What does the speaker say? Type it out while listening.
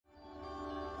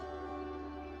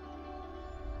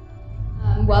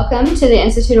Welcome to the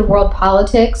Institute of World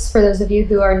Politics. For those of you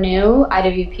who are new,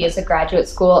 IWP is a graduate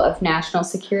school of national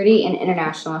security and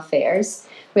international affairs.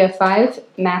 We have 5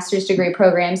 master's degree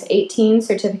programs, 18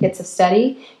 certificates of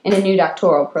study, and a new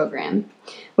doctoral program.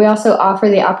 We also offer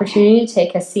the opportunity to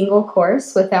take a single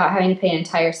course without having to pay an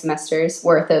entire semester's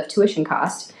worth of tuition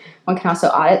cost. One can also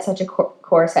audit such a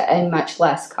course at a much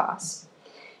less cost.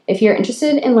 If you're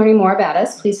interested in learning more about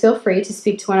us, please feel free to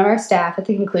speak to one of our staff at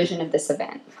the conclusion of this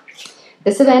event.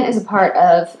 This event is a part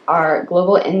of our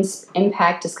Global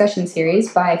Impact Discussion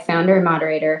Series by founder and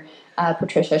moderator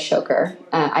Patricia Shoker,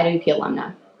 IWP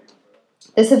alumna.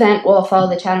 This event will follow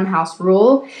the Chatham House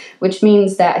rule, which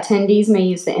means that attendees may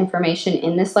use the information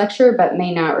in this lecture but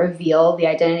may not reveal the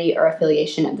identity or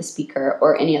affiliation of the speaker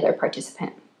or any other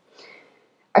participant.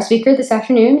 Our speaker this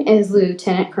afternoon is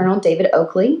Lieutenant Colonel David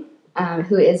Oakley,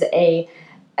 who is a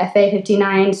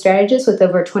FA-59 strategist with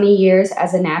over 20 years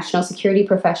as a national security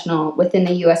professional within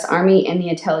the U.S. Army and the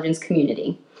intelligence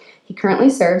community. He currently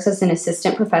serves as an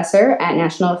assistant professor at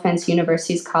National Defense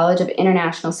University's College of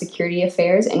International Security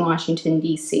Affairs in Washington,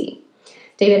 D.C.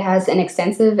 David has an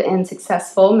extensive and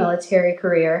successful military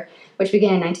career, which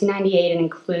began in 1998 and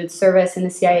includes service in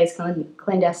the CIA's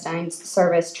Clandestine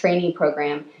Service Trainee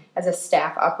program as a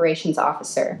staff operations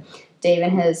officer. Dave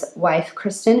and his wife,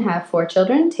 Kristen, have 4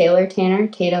 children, Taylor, Tanner,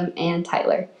 Tatum, and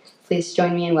Tyler. Please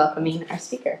join me in welcoming our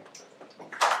speaker.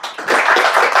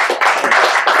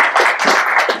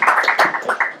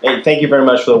 Hey, thank you very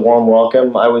much for the warm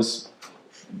welcome.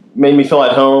 Made me feel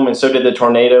at home, and so did the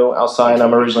tornado outside.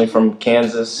 I'm originally from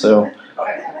Kansas, so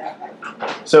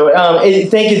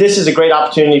thank you. This is a great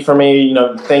opportunity for me.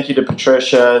 Thank you to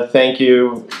Patricia. Thank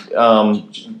you.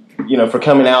 For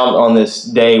coming out on this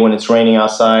day when it's raining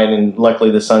outside and luckily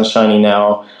the sun's shining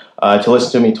now, to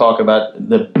listen to me talk about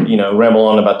ramble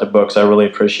on about the books. I really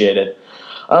appreciate it.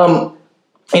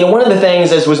 One of the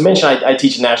things, as was mentioned, I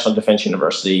teach at National Defense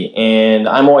University, and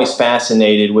I'm always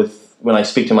fascinated with when I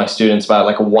speak to my students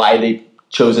about why they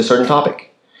chose a certain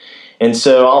topic. And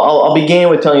so I'll begin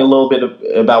with telling you a little bit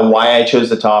about why I chose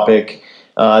the topic.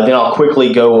 Then I'll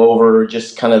quickly go over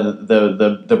just kind of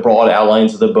the broad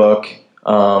outlines of the book.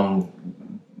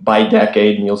 By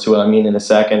decade, and you'll see what I mean in a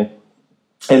second.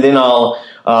 And then I'll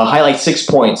highlight 6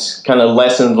 points, kind of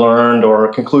lessons learned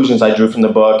or conclusions I drew from the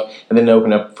book, and then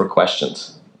open up for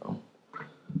questions.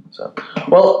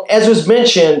 Well, as was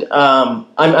mentioned, I'm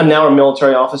now a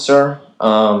military officer.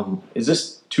 Is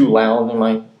this too loud?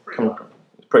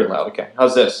 It's pretty loud. Okay.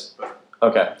 How's this?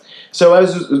 Okay. So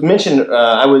as was mentioned,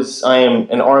 I am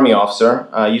an Army officer.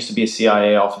 I used to be a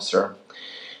CIA officer.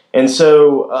 And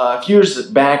so a few years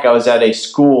back, I was at a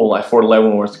school at Fort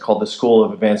Leavenworth called the School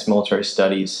of Advanced Military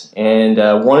Studies. And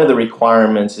one of the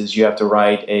requirements is you have to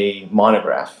write a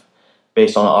monograph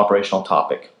based on an operational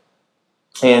topic.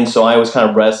 And so I was kind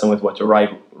of wrestling with what to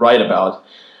write about.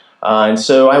 And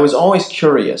so I was always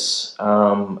curious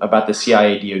about the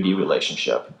CIA-DoD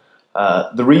relationship.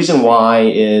 The reason why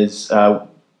is I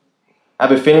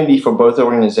have affinity for both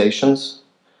organizations,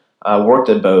 worked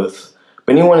at both.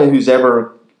 But anyone who's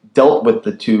ever dealt with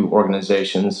the two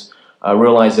organizations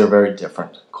realize they're very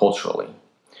different culturally.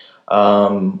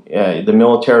 The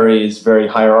military is very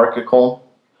hierarchical,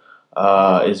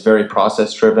 is very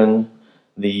process-driven.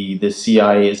 The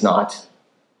CIA is not.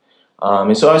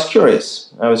 And so I was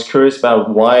curious. I was curious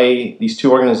about why these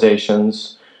two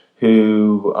organizations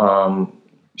who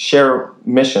share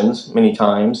missions many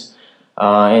times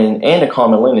and a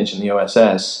common lineage in the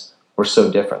OSS were so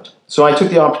different. So I took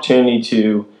the opportunity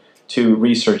to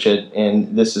research it,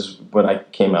 and this is what I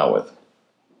came out with.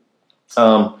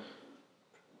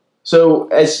 So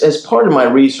as part of my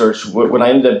research, what I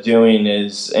ended up doing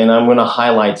is, and I'm going to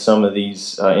highlight some of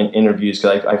these interviews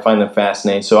because I find them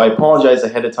fascinating. So I apologize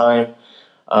ahead of time.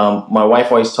 My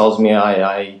wife always tells me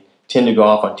I tend to go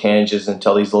off on tangents and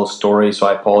tell these little stories, so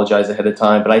I apologize ahead of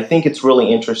time. But I think it's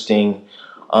really interesting.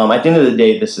 At the end of the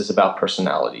day, this is about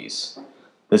personalities.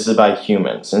 This is about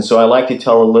humans. And so I like to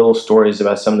tell little stories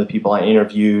about some of the people I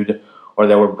interviewed or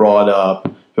that were brought up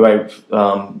who I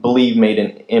believe made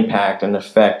an impact and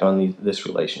effect on this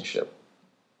relationship.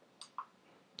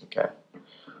 Okay.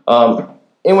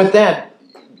 And with that,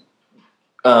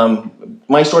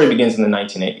 my story begins in the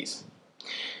 1980s.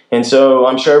 And so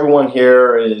I'm sure everyone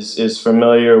here is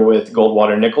familiar with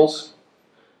Goldwater Nichols,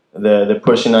 the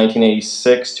push in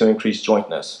 1986 to increase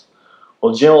jointness.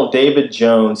 Well, General David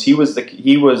Jones, he was the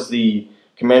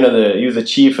commander he was the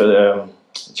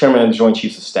chairman of the Joint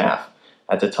Chiefs of Staff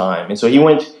at the time. And so he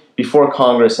went before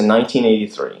Congress in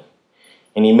 1983,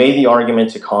 and he made the argument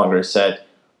to Congress that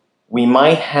we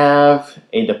might have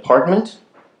a department,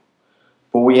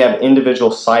 but we have individual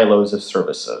silos of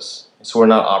services. So we're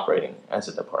not operating as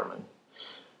a department.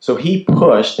 So he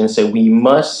pushed and said we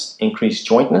must increase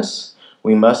jointness,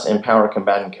 we must empower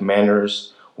combatant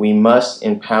commanders, we must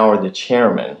empower the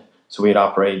chairman so we'd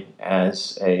operate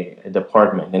as a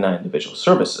department and not individual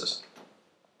services.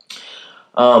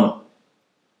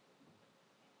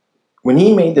 When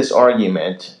he made this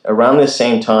argument, around the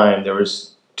same time there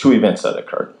was two events that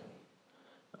occurred.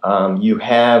 You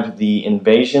have the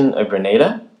invasion of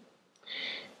Grenada,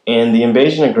 and the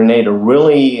invasion of Grenada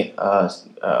really,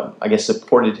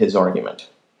 supported his argument.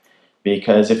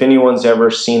 Because if anyone's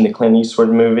ever seen the Clint Eastwood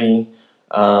movie,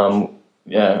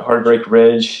 Heartbreak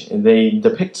Ridge, they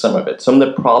depict some of it, some of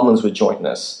the problems with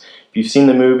jointness. If you've seen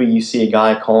the movie, you see a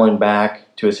guy calling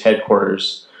back to his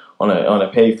headquarters on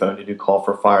a payphone to do call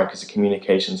for fire because the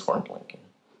communications weren't linking.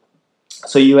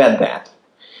 So you had that.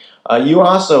 You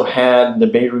also had the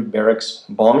Beirut barracks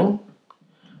bombing,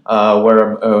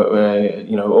 where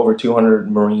over 200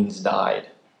 Marines died.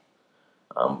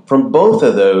 From both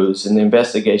of those and the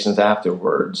investigations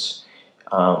afterwards,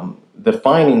 the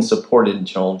findings supported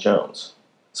General Jones.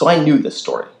 So I knew this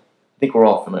story. I think we're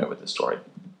all familiar with this story.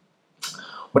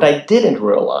 What I didn't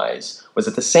realize was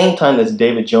at the same time that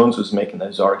David Jones was making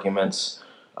those arguments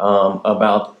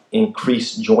about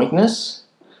increased jointness,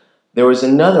 there was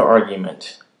another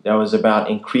argument that was about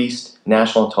increased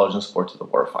national intelligence support to the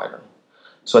warfighter.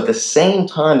 So at the same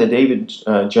time that David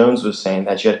Jones was saying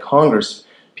that, you had Congress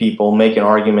people making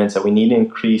arguments that we need to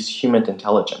increase human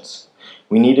intelligence.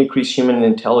 We need to increase human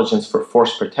intelligence for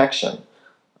force protection.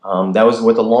 That was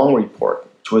with the Long Report,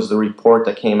 which was the report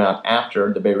that came out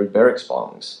after the Beirut barracks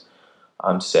bombings,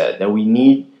 said that we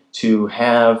need to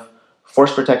have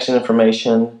force protection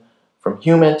information from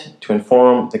human to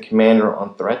inform the commander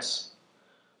on threats.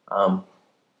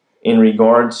 In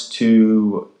regards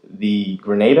to the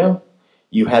Grenada,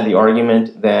 you had the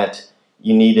argument that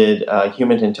you needed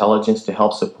human intelligence to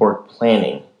help support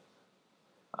planning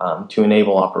to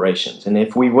enable operations. And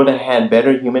if we would have had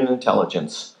better human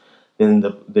intelligence, then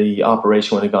the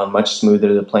operation would have gone much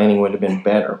smoother, the planning would have been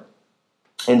better.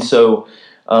 And so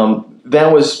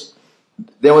that was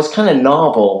kind of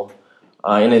novel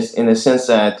in a sense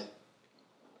that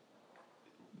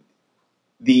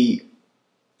the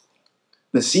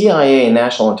CIA and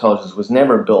national intelligence was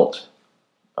never built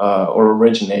or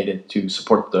originated to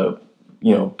support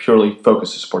purely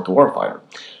focused to support the warfighter.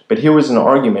 But here was an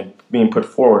argument being put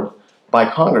forward by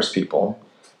Congress people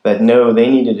that no, they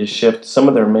needed to shift some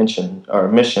of their mission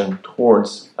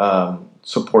towards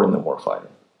supporting the warfighter.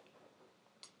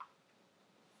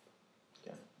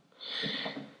 Yeah.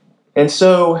 And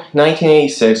so,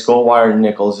 1986,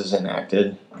 Goldwater-Nichols is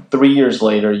enacted. 3 years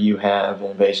later, you have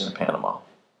an invasion of Panama.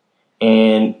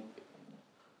 And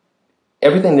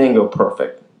everything didn't go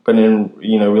perfect, but in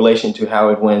relation to how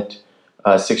it went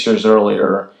 6 years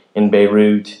earlier in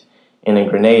Beirut and in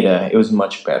Grenada, it was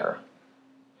much better.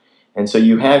 And so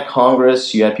you had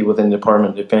Congress, you had people within the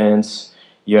Department of Defense,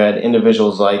 you had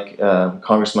individuals like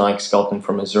Congressman Mike Skelton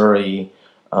from Missouri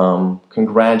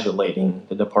congratulating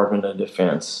the Department of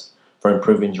Defense for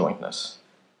improving jointness.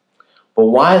 But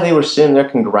while they were sitting there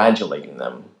congratulating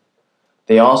them,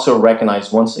 they also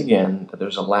recognized once again that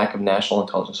there's a lack of national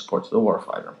intelligence support to the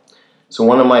warfighter. So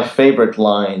one of my favorite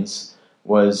lines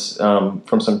was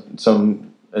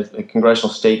from a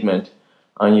congressional statement,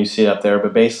 you see it up there,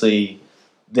 but basically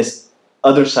this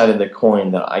other side of the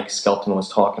coin that Ike Skelton was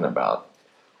talking about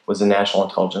was the national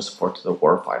intelligence support to the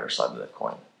warfighter side of the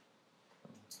coin.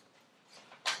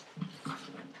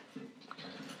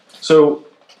 So,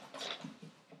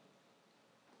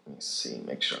 let me see,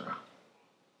 make sure.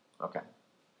 Okay.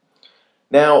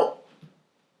 Now,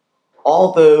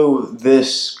 although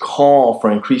this call for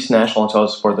increased national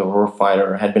intelligence support to the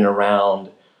warfighter had been around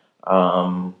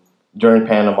during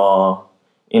Panama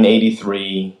in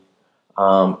 '83,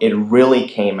 it really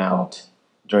came out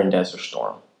during Desert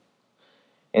Storm.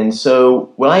 And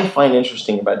so what I find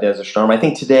interesting about Desert Storm, I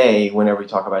think today, whenever we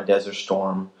talk about Desert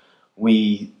Storm,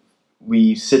 we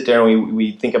sit there and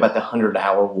we think about the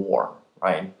 100-hour war,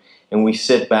 right? And we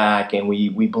sit back and we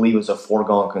believe it was a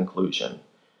foregone conclusion.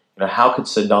 How could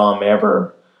Saddam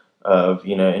ever have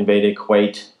invaded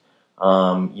Kuwait?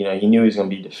 He knew he was going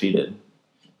to be defeated.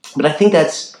 But I think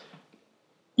that's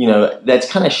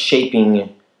kind of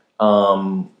shaping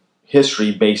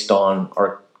history based on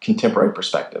our contemporary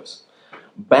perspectives.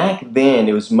 Back then,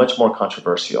 it was much more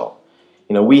controversial.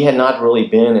 We had not really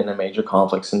been in a major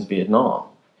conflict since Vietnam,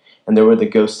 and there were the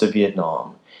ghosts of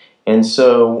Vietnam. And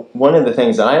so one of the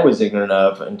things that I was ignorant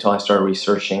of until I started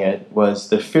researching it was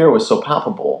the fear was so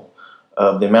palpable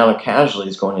of the amount of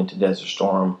casualties going into Desert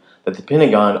Storm that the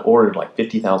Pentagon ordered like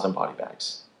 50,000 body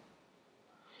bags.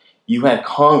 you had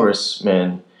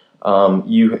congressmen,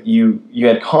 you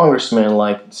had congressmen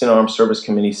like Senate Armed Service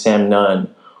Committee Sam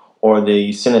Nunn, or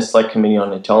the Senate Select Committee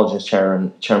on Intelligence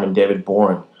Chairman David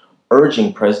Boren,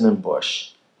 urging President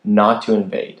Bush not to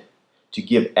invade, to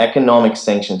give economic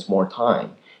sanctions more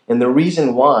time. And the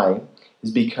reason why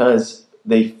is because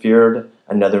they feared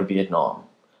another Vietnam.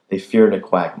 They feared a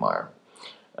quagmire.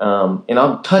 And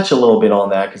I'll touch a little bit on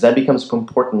that because that becomes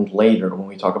important later when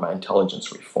we talk about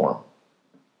intelligence reform.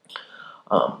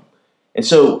 And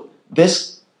so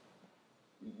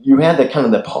you had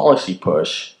the policy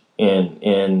push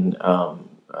in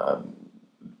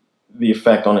the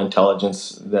effect on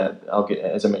intelligence that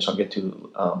as I mentioned, I'll get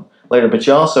to later. But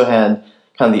you also had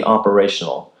kind of the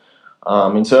operational.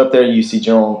 And so up there you see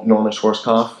General Norman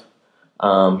Schwarzkopf.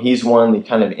 He's one of the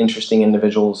kind of interesting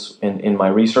individuals in my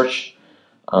research.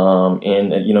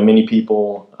 Many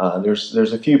people,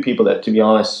 there's a few people that, to be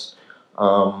honest,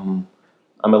 I'm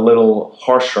a little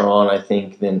harsher on, I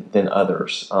think, than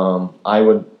others. I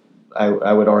would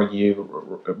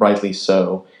argue, rightly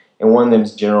so. And one of them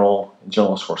is General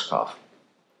Schwarzkopf.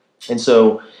 And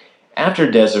so, after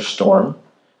Desert Storm,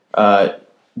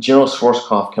 General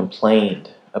Schwarzkopf complained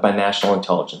about national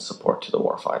intelligence support to the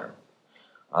warfighter.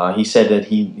 He said that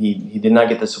he did not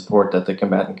get the support that the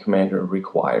combatant commander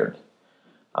required.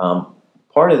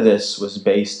 Part of this was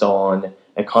based on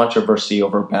a controversy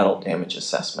over battle damage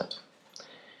assessment.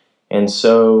 And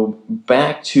so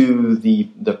back to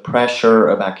the pressure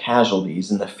about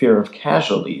casualties and the fear of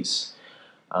casualties,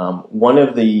 one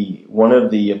of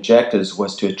the objectives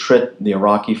was to attrit the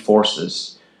Iraqi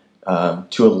forces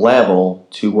to a level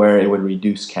to where it would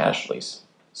reduce casualties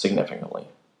significantly.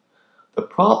 The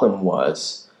problem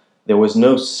was there was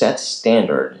no set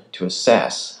standard to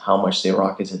assess how much the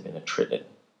Iraqis had been attrited.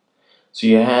 So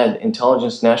you had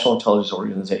national intelligence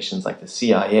organizations like the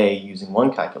CIA using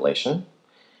one calculation.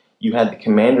 You had the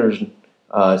commander's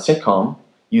CENTCOM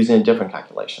using a different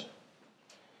calculation.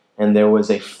 And there was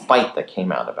a fight that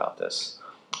came out about this.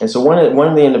 And so one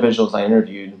of the individuals I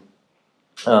interviewed,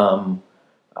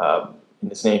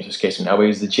 his name just escapes me now, but he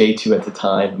was the J2 at the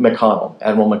time, McConnell.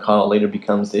 Admiral McConnell later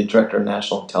becomes the Director of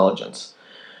National Intelligence.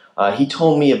 He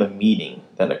told me of a meeting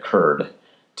that occurred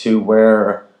to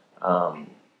where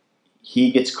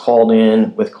he gets called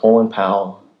in with Colin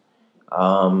Powell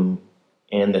and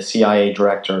the CIA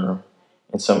director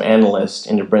and some analysts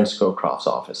into Brent Scowcroft's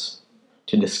office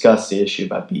to discuss the issue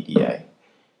about BDA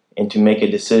and to make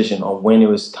a decision on when it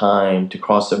was time to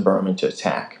cross the berm and to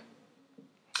attack.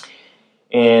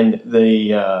 And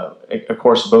of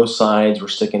course, both sides were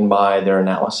sticking by their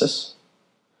analysis.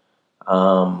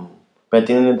 But at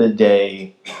the end of the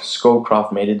day,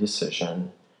 Scowcroft made a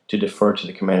decision to defer to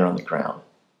the commander on the ground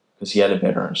because he had a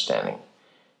better understanding.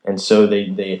 And so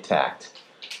they attacked.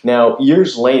 Now,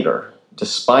 years later,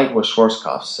 despite what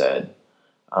Schwarzkopf said,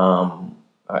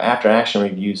 after action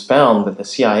reviews found that the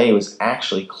CIA was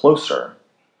actually closer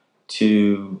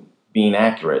to being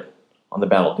accurate on the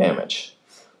battle damage.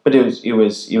 But it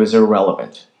was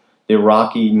irrelevant. The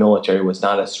Iraqi military was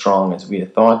not as strong as we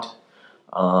had thought.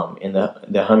 In the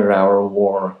 100-hour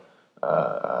war,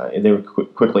 they were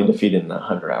quickly defeated in the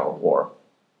 100-hour war.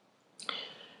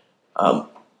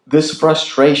 This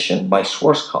frustration by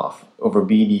Schwarzkopf over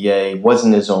BDA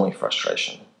wasn't his only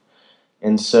frustration.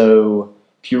 And so,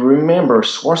 if you remember,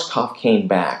 Schwarzkopf came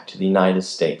back to the United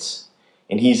States,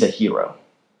 and he's a hero.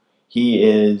 He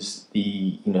is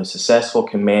the successful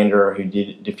commander who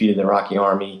defeated the Iraqi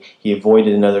army. He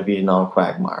avoided another Vietnam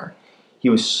quagmire. He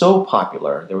was so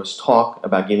popular, there was talk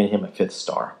about giving him a 5th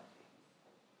star.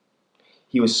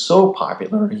 He was so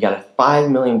popular, he got a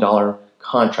 $5 million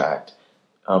contract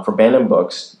for Bantam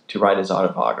Books to write his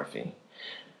autobiography.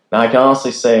 Now, I can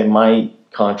honestly say my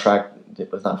contract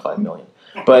was not $5 million.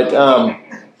 But,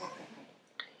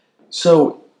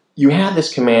 so you have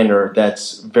this commander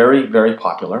that's very, very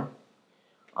popular.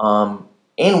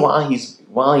 And while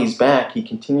he's back, he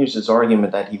continues his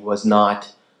argument that he was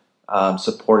not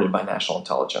supported by national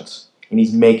intelligence. And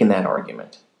he's making that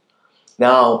argument.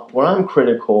 Now, what I'm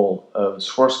critical of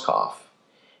Schwarzkopf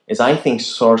is I think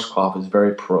Schwarzkopf is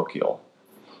very parochial.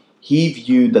 He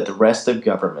viewed that the rest of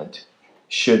government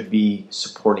should be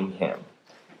supporting him.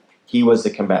 He was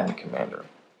the combatant commander.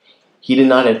 He did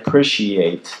not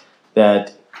appreciate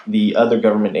that the other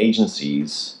government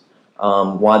agencies,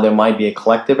 while there might be a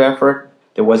collective effort,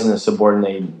 there wasn't a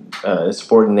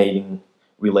subordinating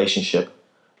relationship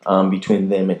between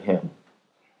them and him.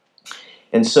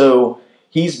 And so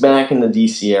he's back in the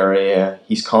D.C. area.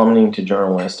 He's commenting to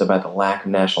journalists about the lack of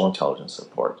national intelligence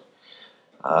support.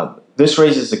 This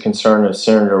raises the concern of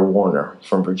Senator Warner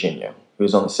from Virginia, who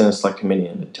was on the Senate Select Committee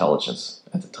on Intelligence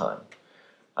at the time.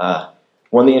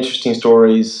 One of the interesting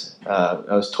stories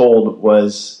I was told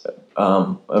was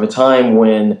of a time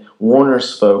when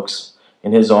Warner's folks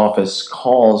in his office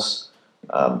calls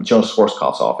General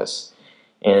Schwarzkopf's office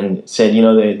and said,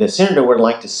 the senator would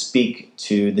like to speak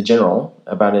to the general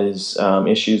about his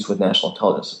issues with national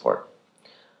intelligence support.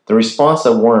 The response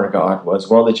that Warner got was,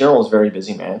 well, the general is a very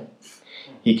busy man.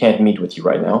 He can't meet with you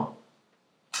right now.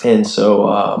 And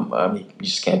so you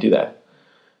just can't do that.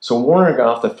 So Warner got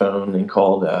off the phone and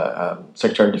called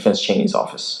Secretary of Defense Cheney's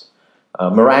office.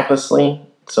 Miraculously,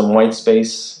 some white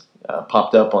space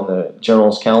popped up on the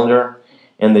general's calendar,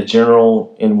 and the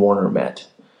general and Warner met.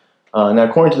 Now,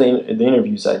 according to the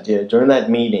interviews I did, during that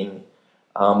meeting,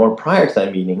 or prior to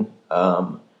that meeting,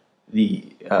 the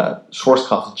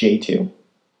Schwarzkopf's J2,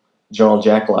 General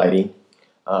Jack Leidy,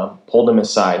 pulled him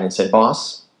aside and said,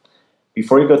 boss,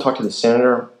 before you go talk to the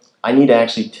senator, I need to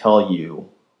actually tell you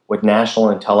what national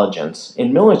intelligence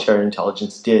and military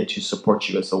intelligence did to support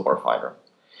you as the warfighter.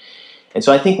 And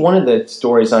so I think one of the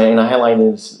stories, and I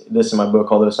highlighted this in my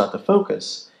book, although it's not the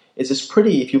focus, is it's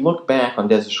pretty, if you look back on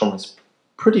Desert Storm, it's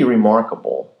pretty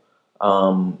remarkable,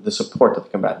 the support that the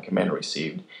combatant commander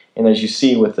received. And as you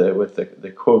see with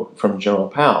the quote from General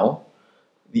Powell,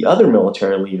 the other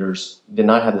military leaders did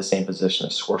not have the same position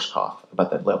as Schwarzkopf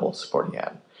about that level of support he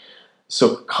had.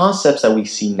 So concepts that we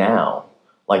see now,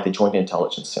 like the Joint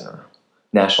Intelligence Center,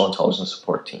 National Intelligence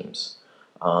Support Teams,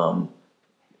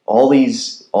 all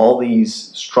these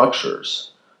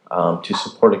structures to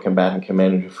support a combatant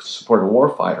commander, to support a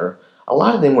warfighter, a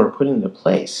lot of them were put into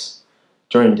place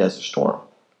during Desert Storm.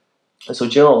 And so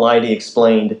General Leidy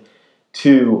explained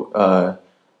to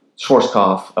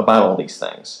Schwarzkopf about all these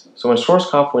things. So when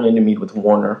Schwarzkopf went in to meet with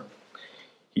Warner,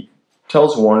 he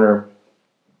tells Warner,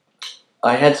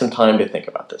 I had some time to think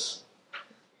about this.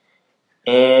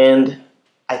 And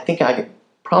I think I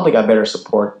probably got better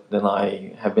support than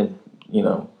I have been,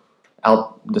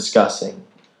 out discussing.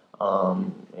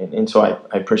 And so I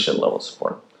appreciate the level of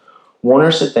support.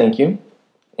 Warner said thank you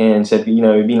and said,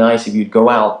 it'd be nice if you'd go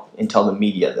out and tell the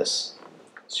media this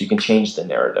so you can change the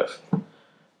narrative.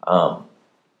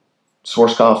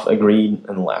 Schwarzkopf agreed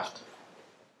and left,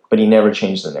 but he never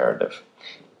changed the narrative.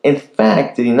 In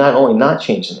fact, did he not only not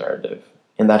change the narrative,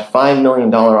 in that $5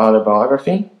 million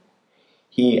autobiography,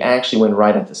 he actually went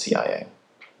right at the CIA.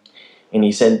 And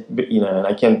he said, and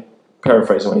I can't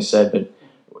paraphrase what he said, but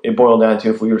it boiled down to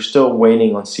if we were still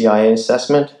waiting on CIA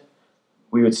assessment,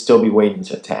 we would still be waiting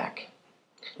to attack.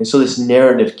 And so this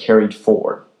narrative carried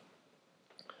forward.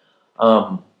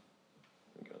 Go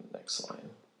to the next slide.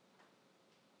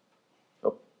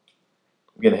 Oh,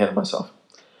 I'm getting ahead of myself.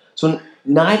 So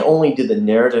not only did the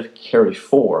narrative carry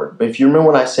forward, but if you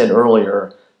remember what I said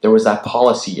earlier, there was that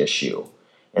policy issue,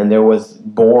 and there was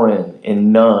Boren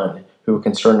and Nunn who were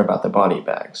concerned about the body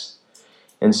bags.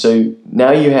 And so now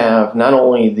you have not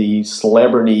only the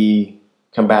celebrity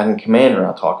combatant commander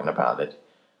out talking about it,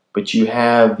 but you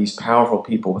have these powerful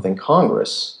people within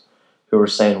Congress who are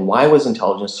saying, why was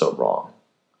intelligence so wrong?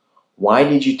 Why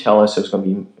did you tell us there was going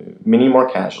to be many more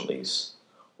casualties?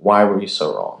 Why were you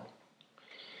so wrong?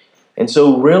 And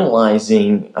so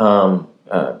realizing,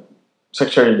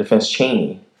 Secretary of Defense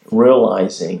Cheney,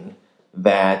 realizing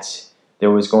that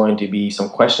there was going to be some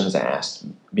questions asked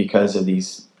because of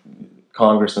these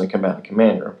Congress and the combatant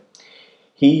commander,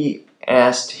 he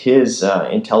asked his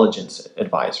intelligence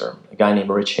advisor, a guy named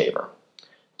Rich Haver,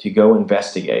 to go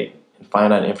investigate and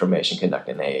find out information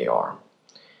conducting an AAR.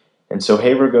 And so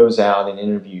Haver goes out and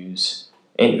interviews,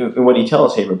 and what he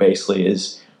tells Haver basically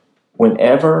is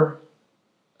whenever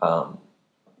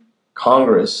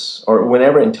Congress, or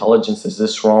whenever intelligence is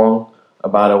this wrong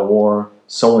about a war,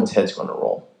 someone's head's going to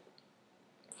roll.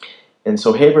 And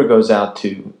so Haver goes out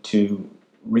to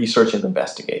research and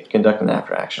investigate, conduct an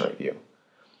after-action review.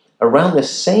 Around the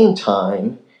same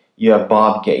time, you have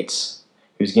Bob Gates,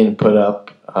 who's getting put up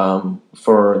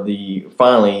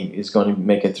finally is going to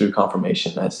make it through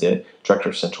confirmation as the Director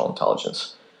of Central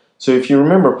Intelligence. So if you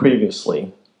remember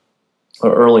previously,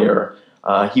 or earlier,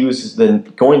 he was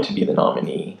going to be the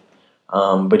nominee,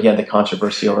 but he had the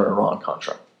controversy over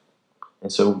Iran-Contra.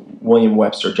 And so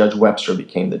Judge Webster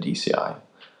became the DCI.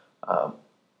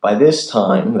 By this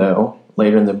time, though,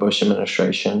 later in the Bush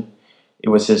administration, it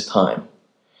was his time.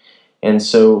 And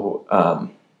so,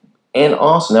 and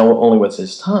also, not only was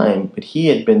his time, but he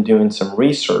had been doing some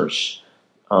research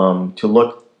to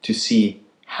look to see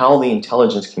how the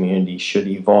intelligence community should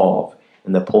evolve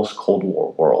in the post-Cold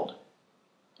War world.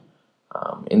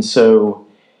 And so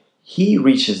he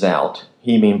reaches out,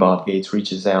 he being Bob Gates,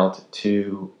 reaches out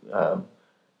to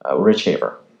Rich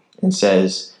Haver and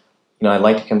says, I'd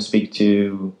like to come speak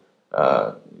to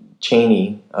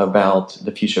Cheney about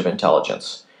the future of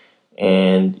intelligence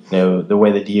and the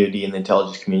way the DoD and the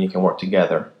intelligence community can work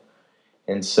together.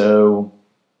 And so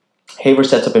Haver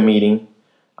sets up a meeting.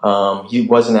 He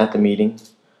wasn't at the meeting,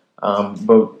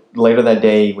 but later that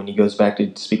day when he goes back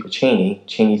to speak with Cheney,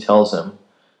 Cheney tells him,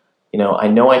 I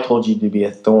know I told you to be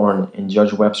a thorn in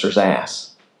Judge Webster's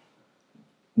ass.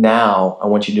 Now I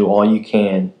want you to do all you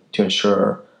can to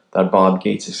ensure that Bob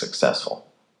Gates is successful.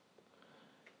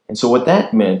 And so what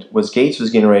that meant was Gates was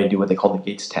getting ready to do what they called the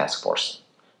Gates Task Force.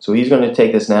 So he's going to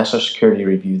take this national security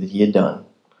review that he had done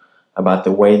about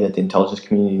the way that the intelligence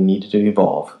community needed to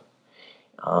evolve,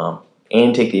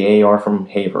 and take the AAR from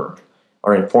Haver,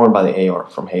 or informed by the AAR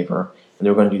from Haver, and they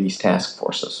were going to do these task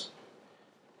forces.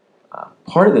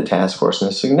 Part of the task force, and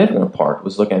a significant part,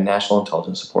 was looking at national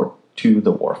intelligence support to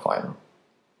the warfighter.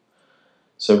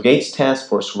 So Gates Task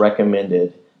Force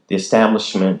recommended the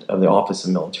establishment of the Office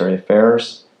of Military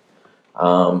Affairs.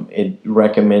 It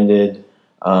recommended,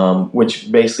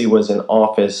 which basically was an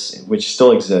office which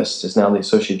still exists, is now the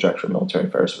Associate Director of Military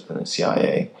Affairs within the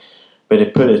CIA, but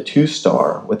it put a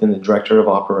 2-star within the Directorate of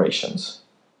Operations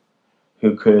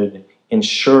who could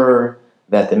ensure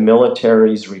that the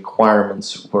military's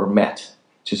requirements were met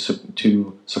to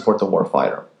support the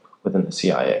warfighter within the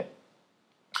CIA.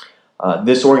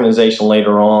 This organization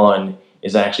later on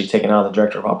is actually taken out of the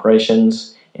Director of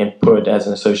Operations and put as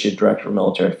an Associate Director of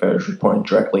Military Affairs, reporting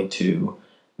directly to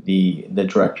the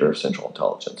Director of Central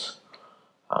Intelligence.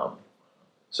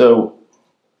 So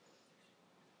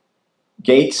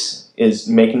Gates is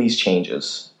making these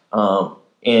changes.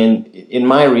 And in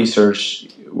my research,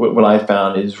 what I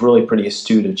found is really pretty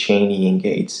astute of Cheney and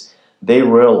Gates. They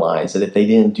realized that if they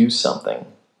didn't do something,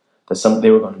 they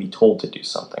were going to be told to do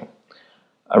something.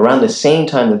 Around the same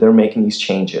time that they're making these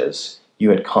changes, you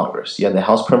had Congress. You had the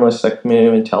House Permanent Select Committee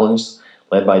of Intelligence,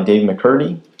 led by Dave McCurdy,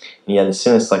 and you had the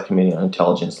Senate Select Committee on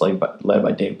Intelligence, led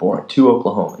by Dave Boren, 2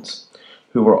 Oklahomans,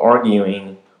 who were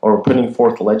arguing or were putting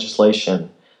forth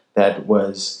legislation that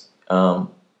was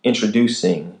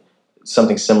introducing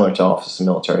something similar to Office of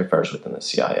Military Affairs within the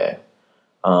CIA.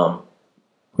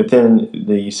 Within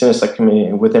the Senate Select Committee,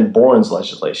 and within Boren's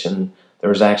legislation, there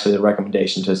was actually the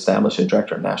recommendation to establish a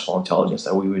Director of National Intelligence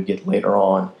that we would get later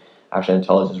on after the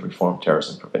Intelligence Reform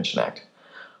Terrorism Prevention Act.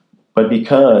 But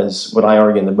because, what I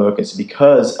argue in the book is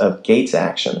because of Gates'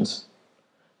 actions,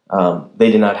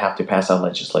 they did not have to pass out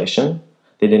legislation.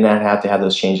 They did not have to have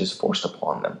those changes forced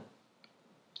upon them.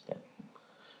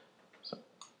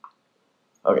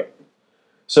 Okay.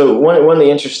 So one of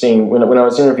the interesting, when I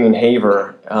was interviewing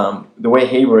Haver, the way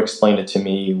Haver explained it to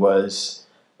me was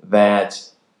that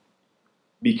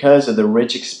because of the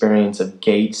rich experience of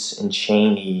Gates and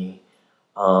Cheney,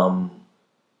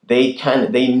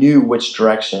 they knew which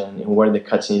direction and where the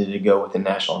cuts needed to go within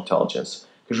national intelligence.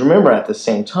 Because remember, at the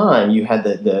same time, you had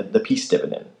the peace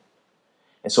dividend.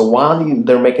 And so while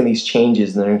they're making these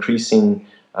changes and they're increasing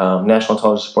national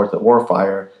intelligence support to the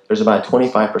warfighter, there's about a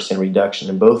 25% reduction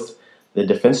in both the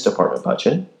Defense Department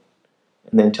budget and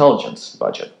the intelligence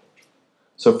budget.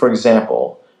 So, for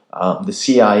example, the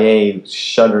CIA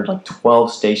shuttered like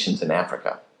 12 stations in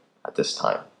Africa at this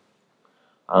time.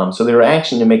 So they were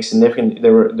asked to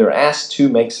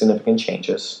make significant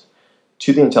changes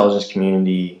to the intelligence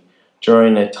community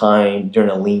during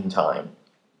a lean time.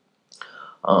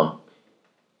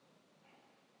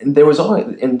 And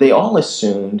they all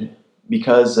assumed,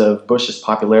 because of Bush's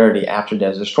popularity after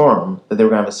Desert Storm, that they were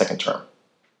going to have a second term.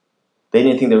 They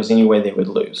didn't think there was any way they would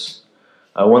lose.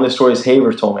 One of the stories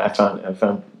Haver told me I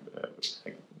found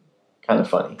kind of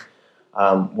funny,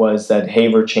 was that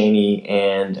Haver, Cheney,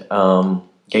 and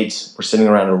Gates were sitting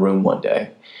around a room one day,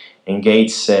 and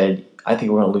Gates said, "I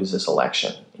think we're going to lose this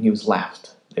election." And he was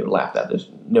laughed. They were laughed at. There's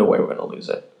no way we're going to lose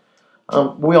it.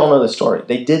 We all know the story.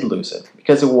 They did lose it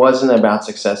because it wasn't about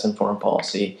success in foreign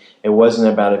policy. It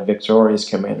wasn't about a victorious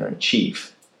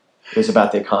commander-in-chief. It was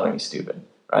about the economy, stupid,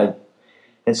 right?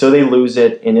 And so they lose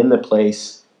it, and in the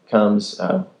place comes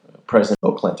President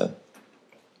Bill Clinton.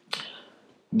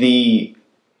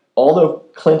 Although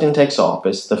Clinton takes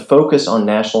office, the focus on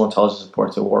national intelligence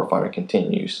support to the warfighter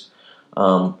continues.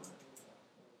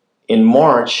 In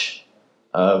March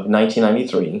of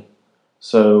 1993,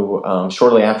 so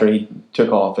shortly after he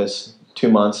took office,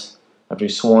 2 months after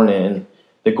he's sworn in,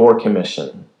 the Gore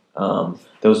Commission that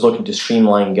was looking to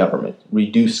streamline government,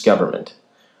 reduce government,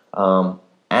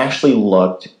 actually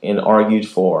looked and argued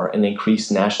for an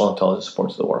increased national intelligence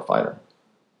support to the warfighter.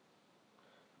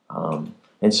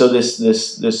 And so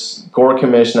this Gore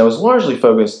Commission that was largely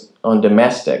focused on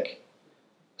domestic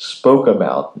spoke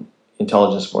about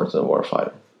intelligence support to the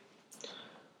warfighter.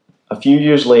 A few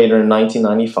years later, in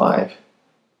 1995,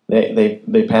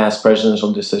 they passed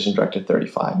Presidential Decision Directive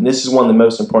 35. And this is one of the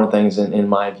most important things in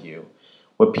my view.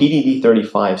 What PDD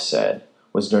 35 said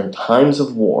was during times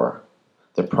of war,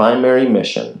 the primary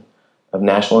mission of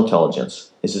national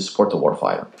intelligence is to support the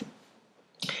warfighter.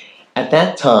 At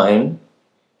that time,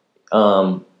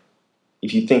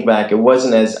 if you think back, I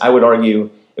would argue,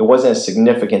 it wasn't as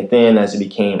significant then as it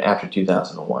became after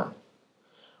 2001.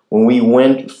 When we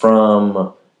went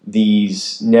from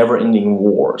these never-ending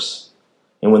wars,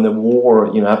 and when the war,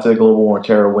 after the global war on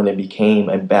terror, when it became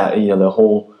the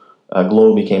whole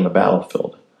globe became a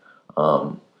battlefield.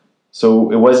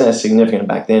 So it wasn't as significant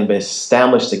back then, but it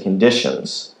established the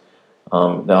conditions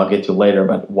that I'll get to later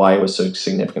about why it was so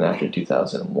significant after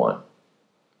 2001.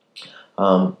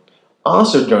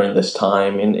 Also during this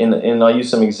time, and I'll use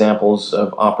some examples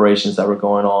of operations that were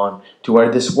going on to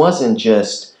where this wasn't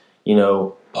just,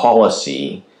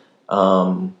 policy.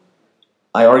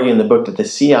 I argue in the book that the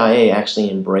CIA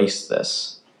actually embraced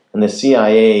this. And the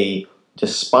CIA,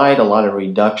 despite a lot of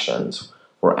reductions,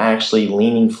 were actually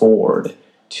leaning forward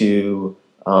to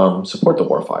support the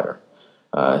warfighter.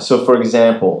 So for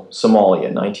example,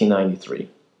 Somalia, 1993.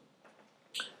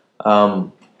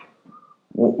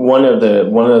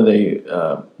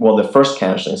 The first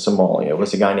casualty in Somalia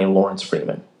was a guy named Lawrence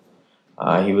Freeman.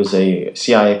 He was a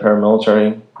CIA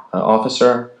paramilitary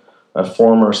officer, a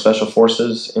former Special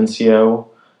Forces NCO.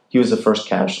 He was the first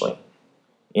casualty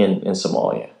in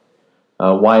Somalia.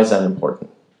 Why is that important?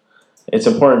 It's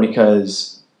important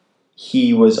because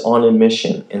he was on a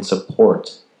mission in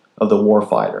support of the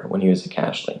warfighter when he was a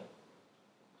casualty.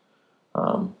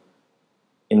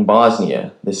 In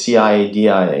Bosnia, the CIA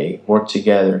DIA worked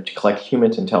together to collect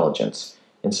human intelligence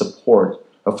in support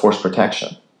of force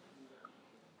protection.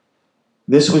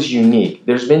 This was unique.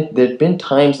 There've been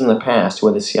times in the past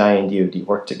where the CIA and DoD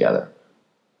worked together,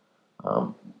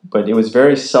 but it was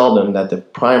very seldom that the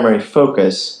primary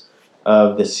focus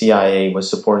of the CIA was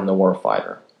supporting the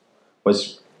warfighter,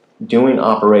 was doing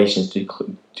operations to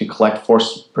collect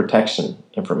force protection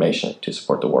information to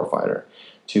support the warfighter,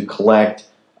 to collect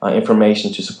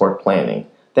information to support planning.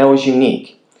 That was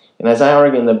unique. And as I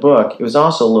argue in the book, it was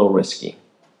also a little risky.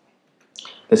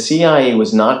 The CIA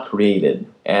was not created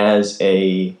as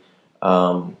a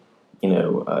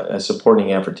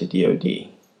supporting effort to DoD.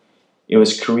 It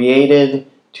was created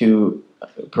to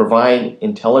provide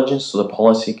intelligence so the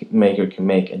policymaker can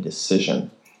make a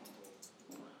decision.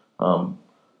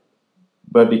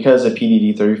 But because of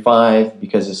PDD 35,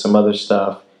 because of some other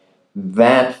stuff,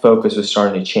 that focus was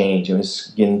starting to change. It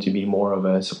was getting to be more of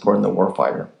a supporting the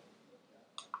warfighter.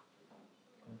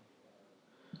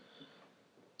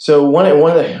 So one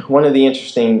of the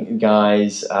interesting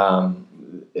guys, and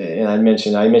I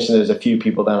mentioned there's a few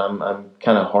people that I'm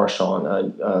kind of harsh on.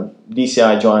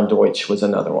 DCI John Deutsch was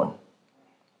another one.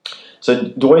 So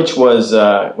Deutsch was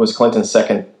Clinton's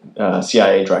second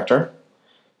CIA director.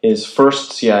 His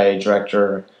first CIA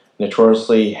director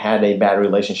notoriously had a bad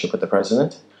relationship with the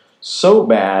president. So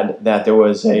bad that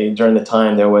during the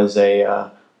time there was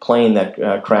a plane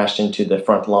that crashed into the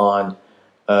front lawn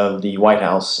of the White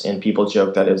House, and people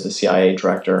joked that it was the CIA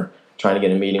director trying to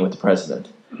get a meeting with the president.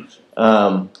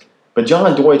 But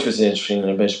John Deutsch was an interesting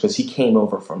individual because he came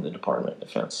over from the Department of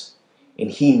Defense,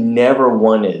 and he never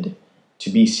wanted to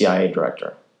be CIA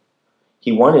director.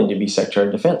 He wanted to be Secretary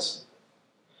of Defense.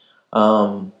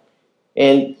 Not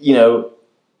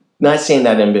saying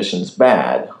that ambition is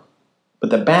bad, but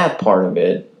the bad part of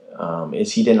it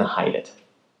is he didn't hide it.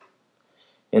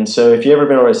 And so if you've ever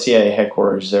been over at CIA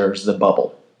headquarters, there's the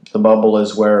bubble. The bubble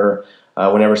is where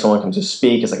whenever someone comes to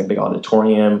speak, it's like a big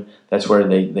auditorium. That's where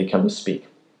they come to speak.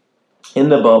 In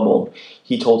the bubble,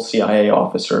 he told CIA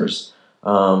officers,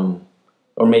 or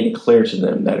made it clear to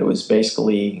them, that it was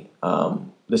basically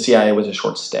the CIA was a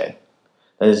short stay.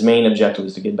 That his main objective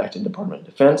was to get back to the Department of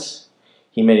Defense.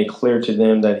 He made it clear to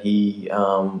them that he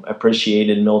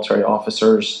appreciated military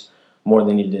officers more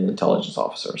than he did intelligence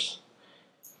officers.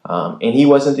 And he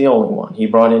wasn't the only one. He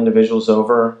brought individuals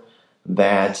over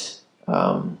that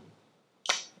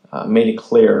made it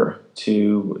clear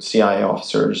to CIA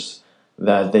officers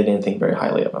that they didn't think very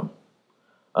highly of him.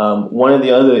 One of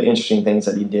the other interesting things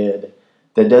that he did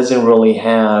that doesn't really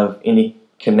have any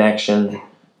connection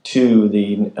to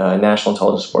the national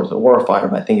intelligence support of the warfighter,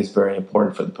 but I think it's very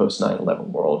important for the post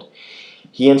 9/11 world.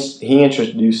 He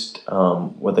introduced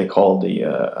what they called the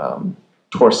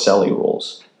Torselli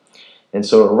rules. And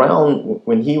so around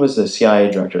when he was the CIA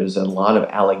director, there's a lot of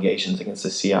allegations against the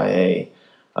CIA.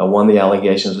 One of the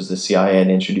allegations was the CIA had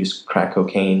introduced crack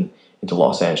cocaine into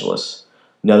Los Angeles.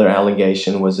 Another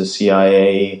allegation was the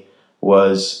CIA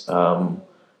was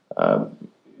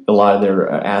a lot of their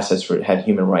assets had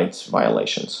human rights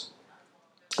violations.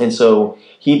 And so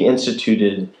he'd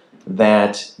instituted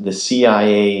that the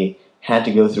CIA had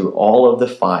to go through all of the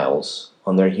files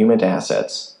on their human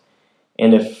assets,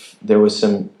 and if there was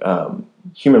some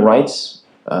human rights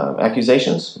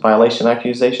violation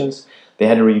accusations, they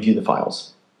had to review the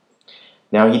files.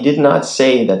 Now, he did not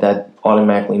say that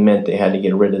automatically meant they had to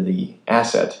get rid of the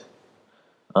asset,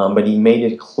 but he made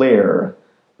it clear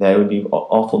that it would be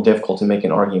awful difficult to make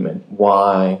an argument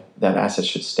why that asset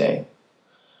should stay.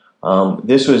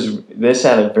 This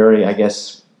had a very, I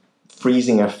guess,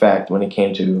 freezing effect when it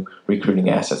came to recruiting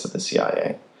assets at the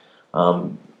CIA.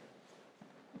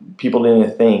 People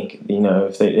didn't think,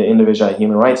 if the individual had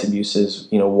human rights abuses,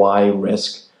 why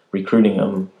risk recruiting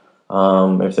them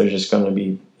if they're just going to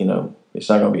be, it's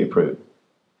not going to be approved.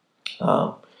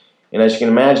 And as you can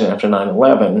imagine, after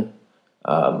 9/11,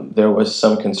 there was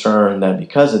some concern that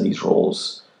because of these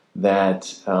rules,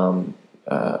 that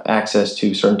access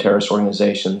to certain terrorist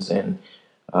organizations and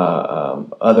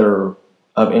other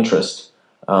of interest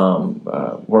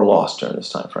were lost during this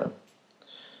time frame.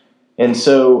 And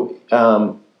so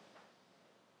the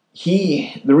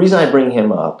reason I bring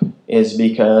him up is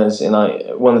because,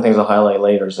 one of the things I'll highlight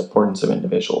later is the importance of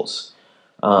individuals.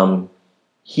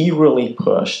 He really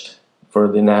pushed for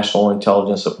the national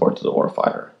intelligence support to the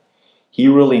warfighter. He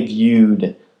really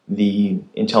viewed the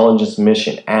intelligence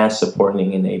mission as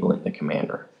supporting and enabling the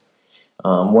commander.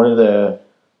 One of the,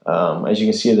 as you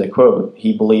can see in the quote,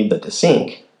 he believed that the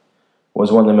SYNC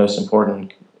was one of the most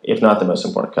important, if not the most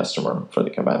important customer for the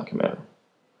combatant commander.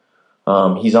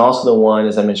 He's also the one,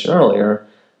 as I mentioned earlier,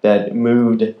 that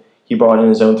he brought in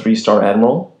his own 3-star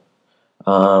admiral.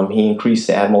 He increased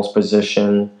the admiral's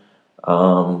position,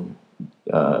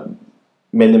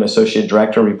 made them associate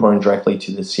director, reporting directly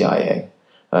to the CIA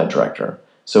director.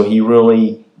 So he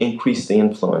really increased the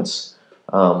influence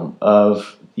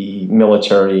of the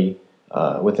military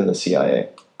within the CIA.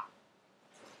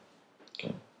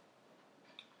 Okay,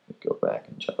 go back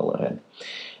and check a little ahead.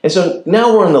 And so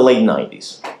now we're in the late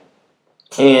 90s.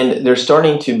 And there's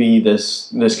starting to be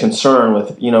this concern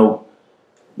with,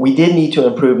 we did need to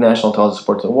improve national intelligence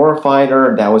support to the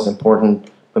warfighter. That was important,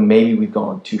 but maybe we've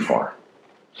gone too far.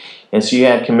 And so you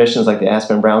had commissions like the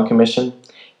Aspen-Brown Commission.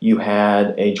 You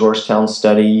had a Georgetown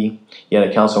study. You had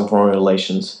a Council on Foreign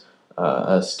Relations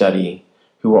study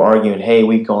who were arguing, hey,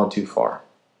 we've gone too far.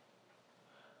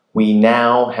 We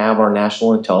now have our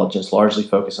national intelligence largely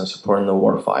focused on supporting the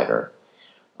warfighter.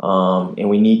 And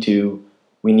we need to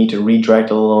redirect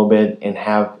a little bit and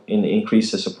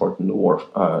increase the support to the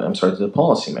to the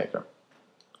policymaker.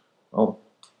 Well,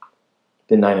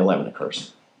 then 9/11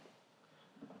 occurs.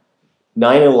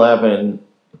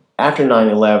 After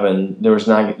 9/11, there was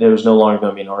no longer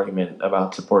going to be an argument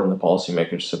about supporting the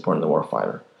policymakers, supporting the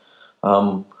warfighter.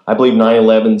 I believe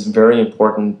 9/11 is very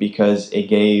important because it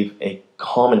gave a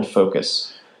common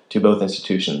focus to both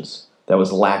institutions that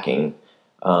was lacking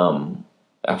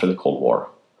after the Cold War.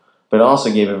 But it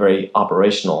also gave a very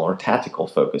operational or tactical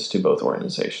focus to both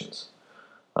organizations.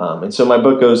 And so my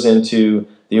book goes into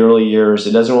the early years.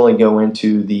 It doesn't really go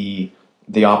into the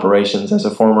operations. As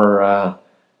a former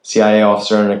CIA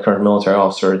officer and a current military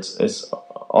officer, it's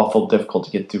awful difficult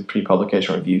to get through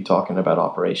pre-publication review talking about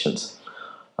operations.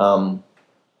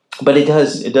 But it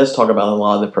does talk about a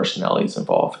lot of the personalities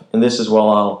involved. And this is where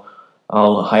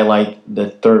I'll highlight the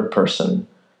third person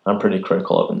I'm pretty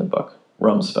critical of in the book,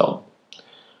 Rumsfeld.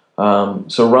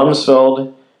 So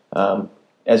Rumsfeld,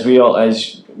 as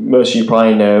most of you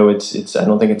probably know, I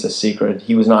don't think it's a secret.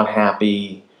 He was not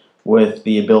happy with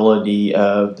the ability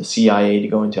of the CIA to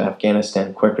go into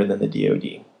Afghanistan quicker than the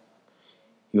DoD.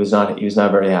 He was not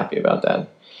very happy about that.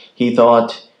 He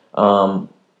thought,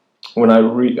 when I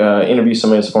interviewed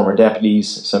some of his former deputies,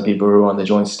 some people who were on the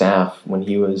Joint Staff when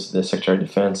he was the Secretary of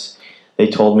Defense, they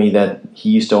told me that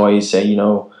he used to always say,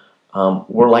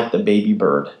 we're like the baby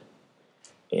bird,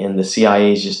 and the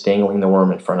CIA is just dangling the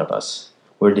worm in front of us.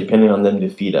 We're depending on them to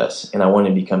feed us, and I want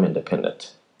to become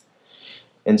independent.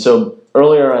 And so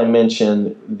earlier I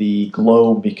mentioned the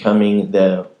globe becoming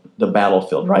the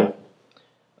battlefield, right?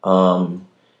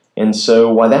 And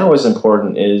so why that was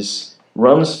important is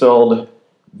Rumsfeld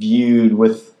viewed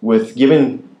with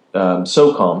giving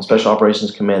SOCOM, Special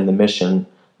Operations Command, the mission,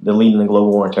 the lead in the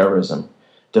global war on terrorism,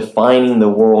 defining the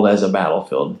world as a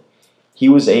battlefield. He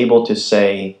was able to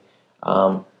say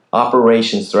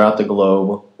operations throughout the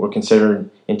globe were considered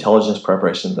intelligence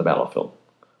preparation of the battlefield.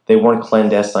 They weren't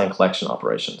clandestine collection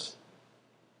operations.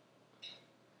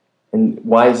 And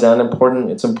why is that important?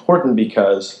 It's important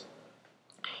because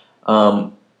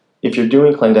if you're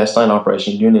doing clandestine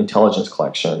operations, you're doing intelligence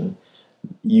collection,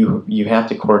 you have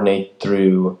to coordinate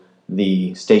through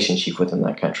the station chief within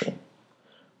that country.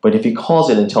 But if he calls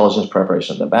it intelligence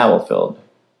preparation of the battlefield,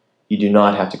 you do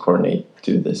not have to coordinate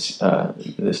through this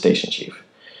the station chief.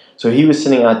 So he was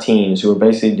sending out teams who were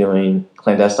basically doing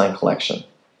clandestine collection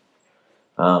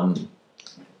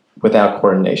without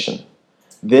coordination.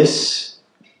 This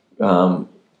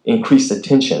increased the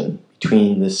tension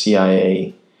between the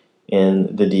CIA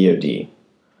and the DoD.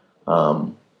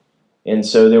 And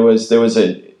so there was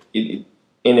it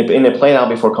played out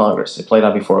before Congress. It played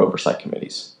out before oversight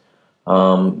committees.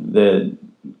 The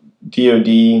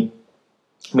DoD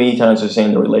many times was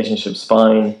saying the relationship's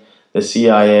fine. The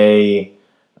CIA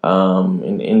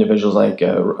and individuals like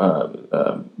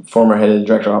former head of the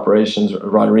Director of Operations,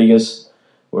 Rodriguez,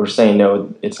 were saying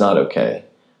no, it's not okay.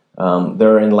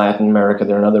 They're in Latin America,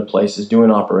 they're in other places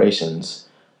doing operations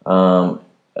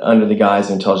under the guise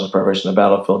of intelligence preparation of the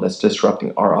battlefield that's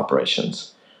disrupting our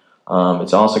operations.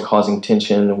 It's also causing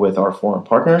tension with our foreign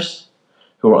partners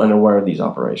who are unaware of these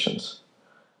operations.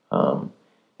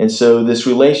 And so this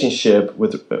relationship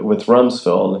with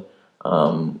Rumsfeld,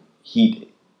 he,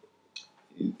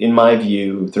 in my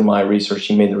view, through my research,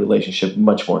 he made the relationship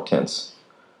much more tense.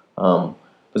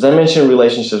 As I mentioned,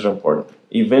 relationships are important.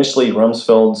 Eventually,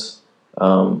 Rumsfeld's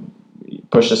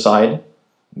pushed aside.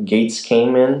 Gates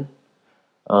came in.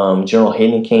 General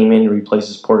Hayden came in to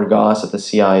replace Porter Goss at the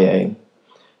CIA.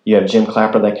 You have Jim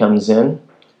Clapper that comes in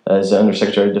as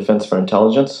Undersecretary of Defense for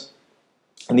Intelligence.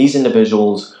 And these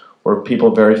individuals were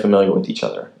people very familiar with each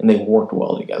other, and they worked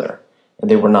well together, and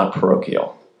they were not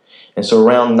parochial. And so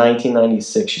around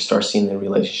 1996, you start seeing the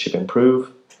relationship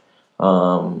improve,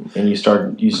 and you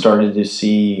started to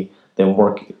see them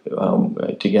work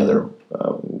together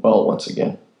well once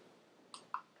again.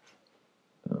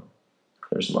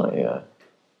 There's my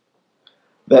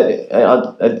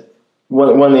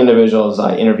one of the individuals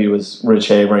I interviewed was Rich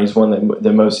Haber. He's one of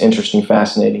the most interesting,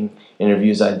 fascinating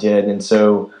interviews I did, and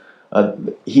so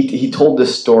he told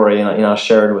this story, and I'll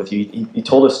share it with you. He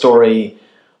told a story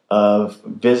of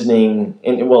visiting,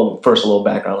 and well, first a little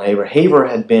background on Haber. Haber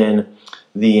had been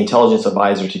the intelligence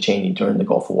advisor to Cheney during the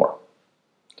Gulf War.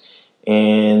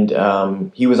 And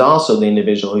he was also the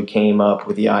individual who came up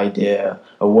with the idea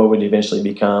of what would eventually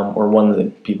become, or one of the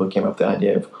people who came up with the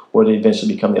idea of what would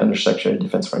eventually become the Undersecretary of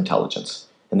Defense for Intelligence,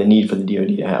 and the need for the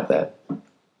DoD to have that.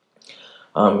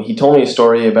 He told me a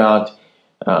story about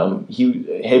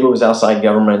Haber was outside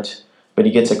government, but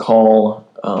he gets a call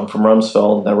from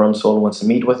Rumsfeld that Rumsfeld wants to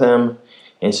meet with him,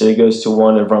 and so he goes to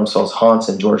one of Rumsfeld's haunts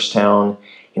in Georgetown,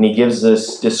 and he gives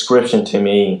this description to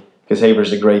me, because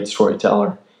Haber's a great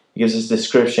storyteller. He gives this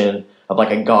description of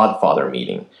like a Godfather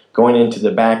meeting, going into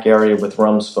the back area with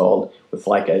Rumsfeld with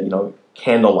like a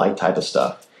candlelight type of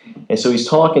stuff. And so he's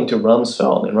talking to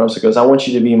Rumsfeld, and Rumsfeld goes, "I want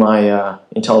you to be my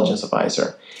intelligence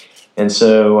advisor." And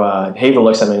so Haber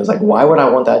looks at me and is like, "Why would I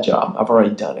want that job? I've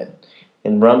already done it."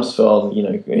 And Rumsfeld,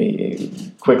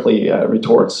 he quickly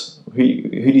retorts, who do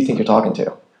you think you're talking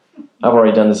to? I've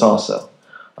already done this also.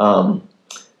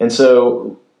 And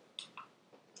so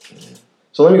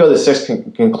let me go to the 6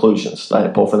 conclusions that I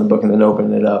pulled from the book and then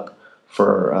open it up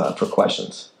for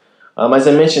questions. As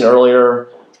I mentioned earlier,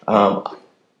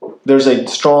 there's a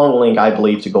strong link, I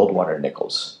believe, to Goldwater and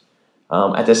Nichols.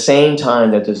 At the same time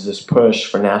that there's this push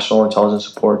for national intelligence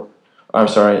support,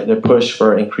 the push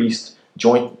for increased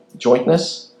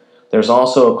jointness, there's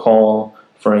also a call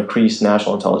for increased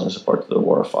national intelligence support to the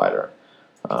warfighter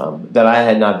that I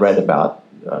had not read about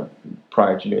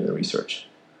prior to doing the research.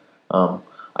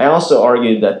 I also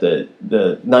argued that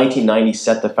the 1990s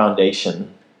set the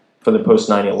foundation for the post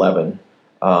 9/11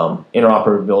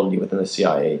 interoperability within the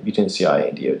CIA, between the CIA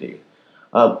and DoD.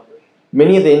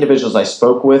 Many of the individuals I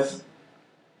spoke with,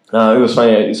 it was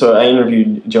funny. So I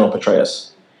interviewed General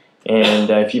Petraeus, and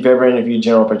if you've ever interviewed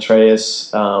General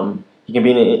Petraeus, he can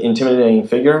be an intimidating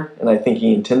figure, and I think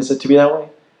he intends it to be that way.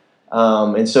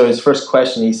 And so his first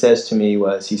question he says to me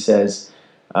was, "You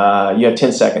have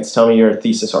 10 seconds. Tell me your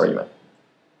thesis argument."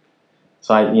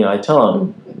 So I tell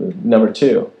him number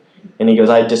 2, and he goes,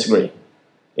 "I disagree.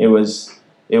 It was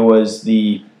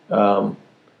the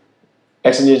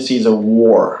exigencies of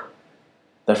war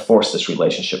that forced this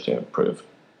relationship to improve."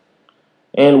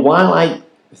 And while I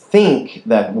think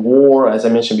that war, as I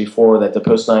mentioned before, that the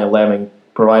post 9/11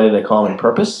 provided a common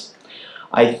purpose,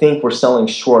 I think we're selling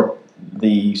short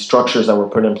the structures that were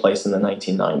put in place in the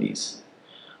 1990s.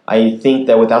 I think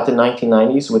that without the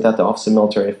 1990s, without the Office of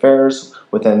Military Affairs,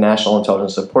 without National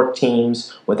Intelligence Support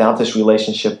Teams, without this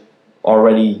relationship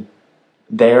already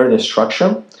there, this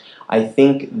structure, I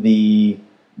think the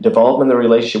development of the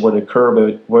relationship would have occurred, but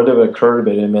it would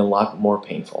have been a lot more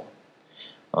painful.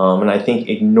 And I think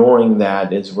ignoring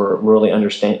that is we're really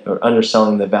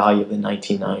underselling the value of the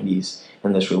 1990s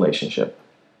in this relationship.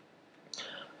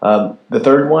 The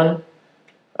third one,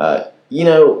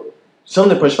 some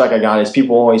of the pushback I got is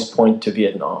people always point to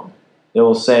Vietnam. They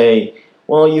will say,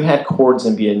 well, you had cords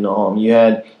in Vietnam. You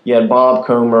had Bob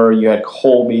Comer, you had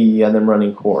Colby, you had them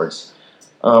running cords.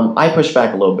 I push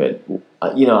back a little bit.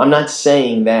 I'm not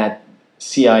saying that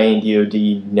CIA and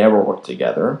DoD never worked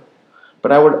together,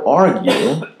 but I would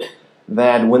argue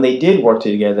that when they did work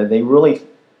together, they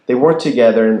worked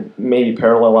together in maybe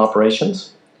parallel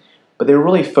operations, but they were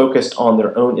really focused on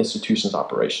their own institution's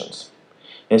operations.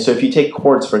 And so if you take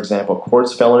Cords, for example,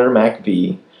 Cords fell under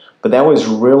MAC-V, but that was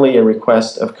really a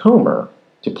request of Comer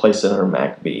to place it under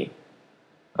MAC-V.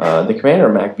 The commander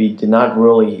of MAC-V did not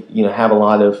really have a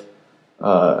lot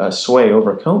of sway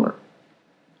over Comer.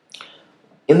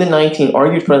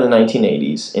 Argued for the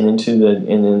 1980s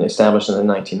and then established in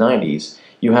the 1990s,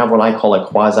 you have what I call a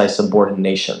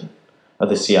quasi-subordination of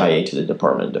the CIA to the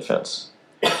Department of Defense.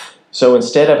 So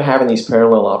instead of having these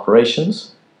parallel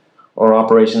operations, or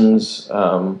operations,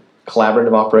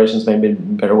 collaborative operations, maybe a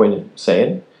better way to say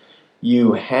it,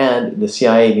 you had the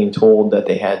CIA being told that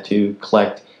they had to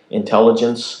collect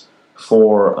intelligence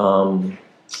for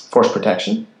force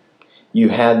protection. You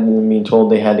had them being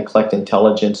told they had to collect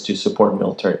intelligence to support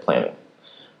military planning.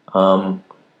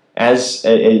 As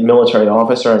a military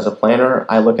officer, as a planner,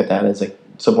 I look at that as a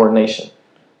subordination.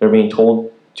 They're being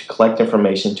told to collect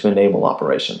information to enable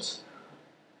operations.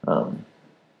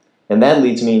 And that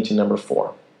leads me to number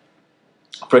 4,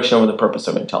 friction over the purpose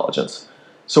of intelligence.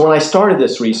 So when I started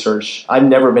this research, I've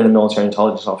never been a military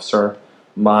intelligence officer.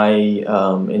 My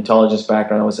intelligence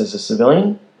background was as a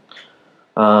civilian,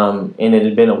 and it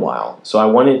had been a while. So I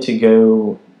wanted to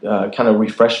go kind of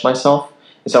refresh myself.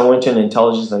 And so I went to an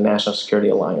Intelligence and National Security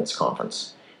Alliance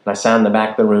conference. And I sat in the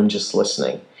back of the room just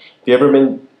listening. If you've ever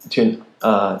been to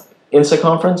an INSA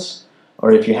conference,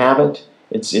 or if you haven't,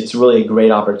 it's really a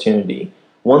great opportunity.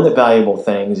 One of the valuable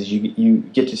things is you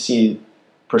get to see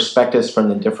perspectives from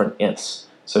the different INTs.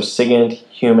 So SIGINT,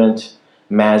 HUMINT,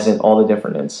 MASINT, all the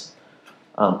different INTs.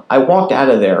 I walked out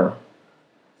of there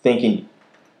thinking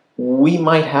we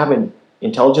might have an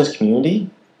intelligence community,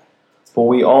 but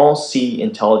we all see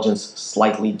intelligence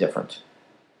slightly different.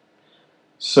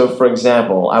 So for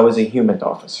example, I was a HUMINT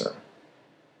officer.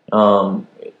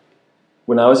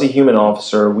 When I was a HUMINT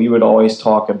officer, we would always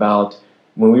talk about,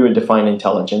 when we would define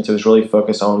intelligence, it was really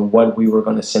focused on what we were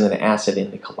going to send an asset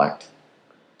in to collect.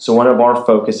 So one of our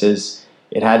focuses,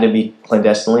 it had to be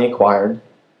clandestinely acquired.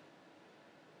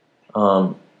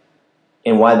 And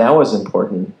why that was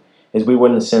important is we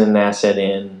wouldn't send an asset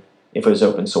in if it was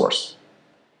open source.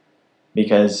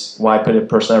 Because why put a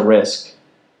person at risk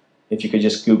if you could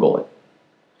just Google it?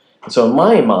 And so in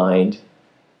my mind,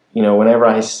 whenever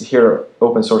I hear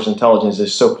open source intelligence,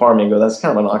 it's so part of me, I go, that's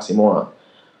kind of an oxymoron.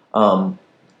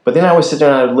 But then I would sit there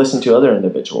and I would listen to other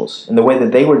individuals and the way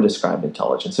that they would describe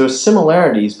intelligence. There were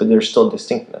similarities, but there's still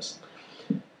distinctness.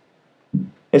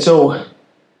 And so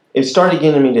it started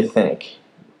getting me to think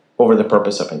over the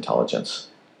purpose of intelligence.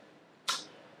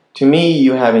 To me,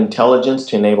 you have intelligence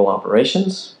to enable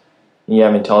operations, and you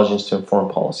have intelligence to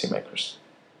inform policymakers.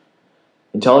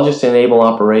 Intelligence to enable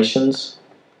operations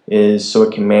is so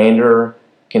a commander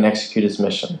can execute his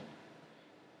mission.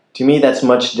 To me, that's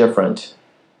much different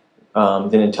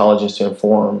than intelligence to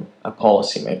inform a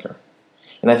policymaker.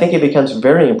 And I think it becomes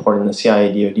very important in the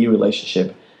CIA-DoD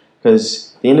relationship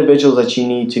because the individuals that you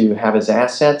need to have as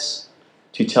assets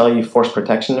to tell you force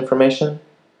protection information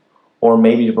or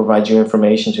maybe to provide you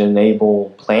information to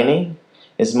enable planning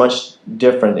is much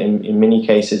different in many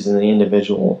cases than the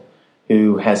individual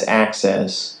who has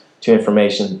access to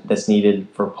information that's needed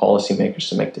for policymakers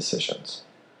to make decisions.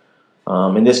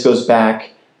 And this goes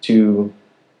back to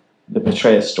the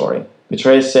Petraeus story.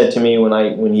 Petraeus said to me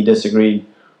when he disagreed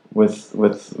with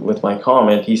my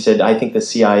comment, he said, I think the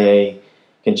CIA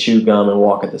can chew gum and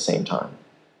walk at the same time.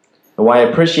 And while I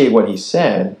appreciate what he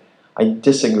said, I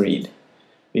disagreed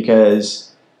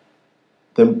because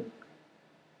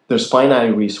there's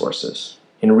finite resources.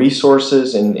 And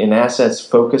resources and assets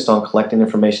focused on collecting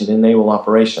information to enable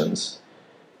operations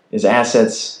is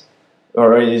assets,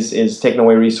 or is taking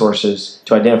away resources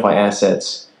to identify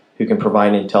assets who can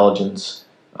provide intelligence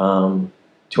to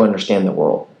understand the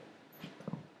world.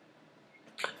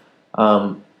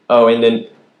 And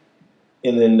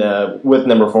then with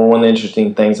number 4, one of the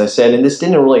interesting things I said, and this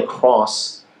didn't really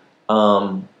cross,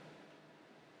 I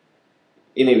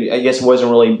guess it wasn't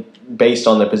really based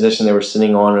on the position they were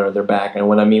sitting on or their back. And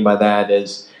what I mean by that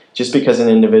is just because an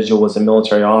individual was a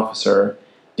military officer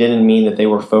didn't mean that they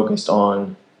were focused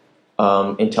on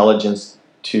intelligence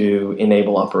to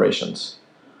enable operations.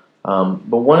 But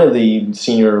one of the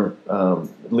senior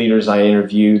leaders I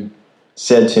interviewed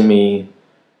said to me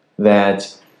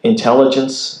that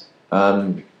intelligence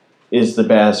is the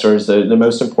best, or is the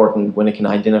most important when it can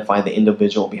identify the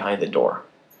individual behind the door.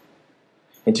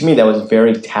 And to me, that was a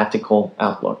very tactical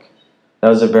outlook. That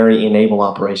was a very enable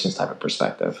operations type of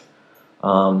perspective.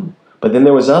 But then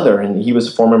there was other, and he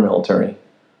was former military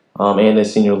and a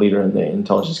senior leader in the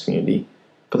intelligence community.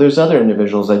 But there's other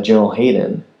individuals like General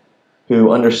Hayden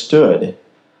who understood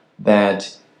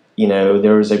that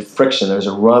there was a friction, there's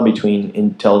a rub between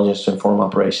intelligence to inform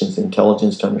operations,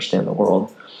 intelligence to understand the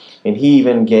world. And he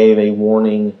even gave a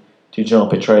warning to General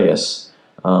Petraeus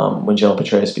when General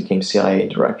Petraeus became CIA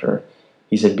director.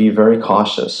 He said, be very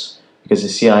cautious because the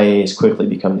CIA has quickly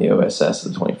become the OSS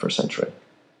of the 21st century.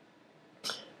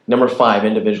 Number 5,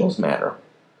 individuals matter.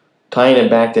 Tying it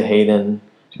back to Hayden,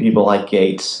 to people like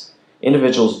Gates,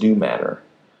 individuals do matter.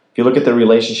 If you look at the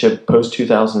relationship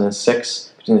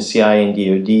post-2006 between the CIA and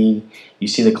DoD, you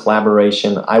see the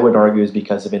collaboration, I would argue, is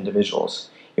because of individuals.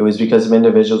 It was because of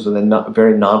individuals with a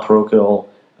very non-parochial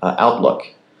outlook.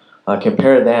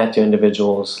 Compare that to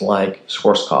individuals like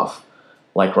Schwarzkopf,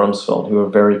 like Rumsfeld, who are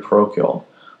very parochial.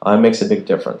 It makes a big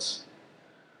difference.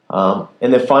 And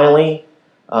then finally,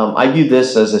 I view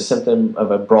this as a symptom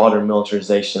of a broader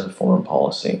militarization of foreign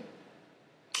policy.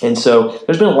 And so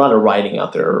there's been a lot of writing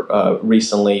out there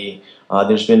recently.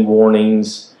 There's been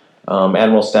warnings.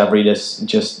 Admiral Stavridis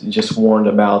just warned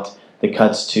about the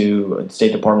cuts to the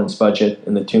State Department's budget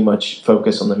and the too much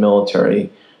focus on the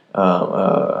military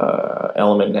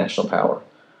element of national power.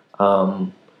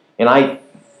 And I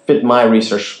fit my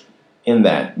research in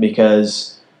that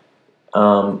because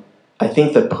I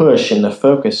think the push and the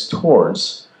focus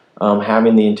towards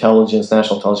having the national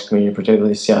intelligence community,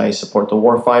 particularly the CIA, support the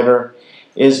warfighter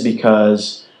is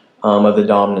because of the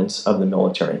dominance of the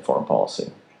military in foreign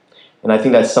policy. And I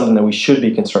think that's something that we should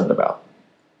be concerned about.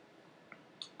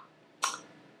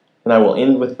 And I will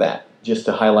end with that, just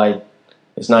to highlight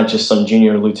it's not just some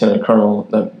junior lieutenant colonel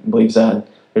that believes that.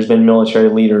 There's been military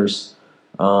leaders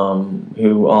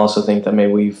who also think that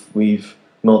maybe we've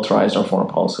militarized our foreign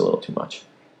policy a little too much.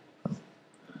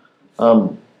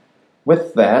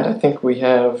 With that, I think we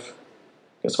have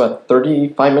about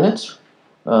 35 minutes.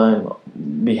 I'll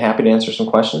be happy to answer some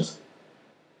questions.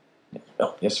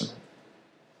 Oh, yes, sir.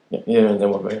 Yeah, and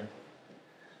then we'll go here.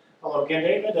 Hello again,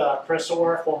 David. Chris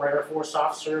Orr, former Air Force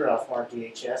officer, former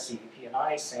DHS, EVP and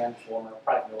ICE, and former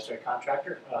private military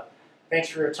contractor. Thanks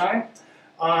for your time.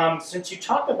 Since you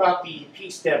talked about the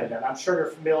peace dividend, I'm sure you're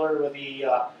familiar with the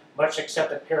much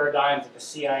accepted paradigm that the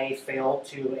CIA failed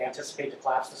to anticipate the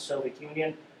collapse of the Soviet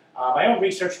Union. My own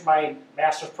research for my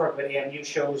master's program at AMU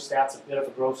shows that's a bit of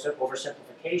a gross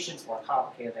oversimplification. It's more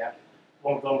complicated than that.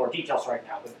 Won't go into more details right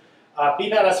now. But be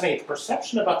that as may, the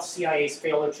perception about the CIA's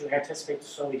failure to anticipate the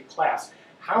Soviet collapse,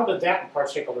 how did that in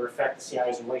particular affect the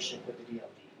CIA's relationship with the DoD?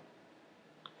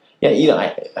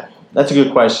 Yeah, that's a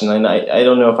good question, and I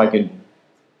don't know if I could.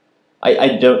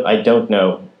 I don't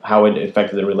know how it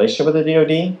affected the relationship with the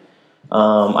DoD.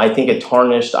 I think it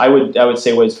tarnished. I would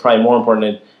say what is probably more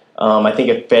important. I think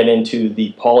it fed into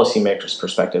the policymakers'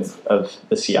 perspective of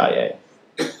the CIA,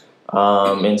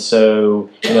 and so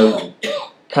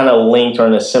kind of linked or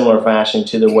in a similar fashion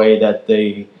to the way that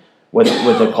what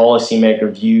the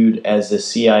policymaker viewed as the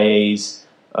CIA's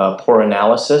poor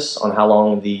analysis on how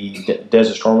long the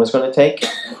Desert Storm was going to take.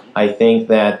 I think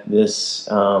that this,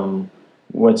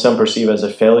 what some perceive as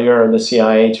a failure of the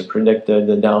CIA to predict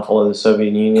the downfall of the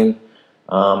Soviet Union,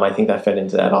 I think that fed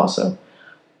into that also.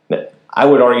 I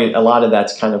would argue a lot of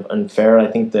that's kind of unfair. I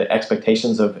think the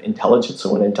expectations of intelligence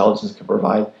and what intelligence can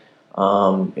provide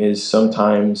is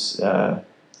sometimes,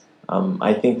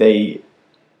 I think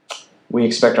we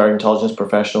expect our intelligence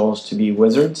professionals to be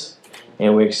wizards,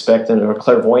 and we expect them, or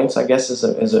clairvoyance, I guess is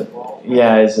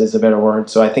a better word.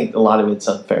 So I think a lot of it's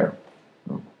unfair.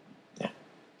 Yeah.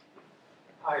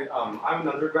 Hi, I'm an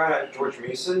undergrad at George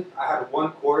Mason. I had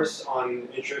one course on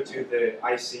Intro to the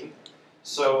IC.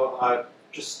 So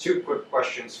just two quick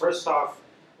questions. First off,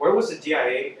 where was the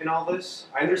DIA in all this?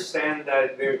 I understand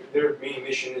that their main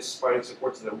mission is providing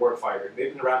support to the warfighter.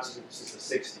 They've been around since the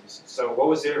 60s. So what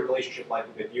was their relationship like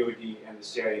with the DoD and the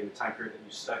CIA in the time period that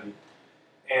you studied?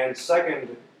 And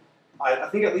second, I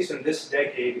think at least in this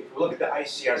decade, if we look at the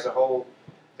IC as a whole,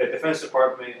 the Defense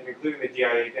Department, and including the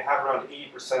DIA, they have around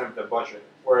 80% of the budget,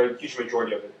 or a huge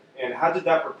majority of it. And how did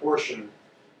that proportion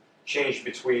change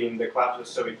between the collapse of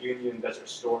the Soviet Union, Desert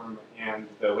Storm, and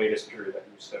the latest period that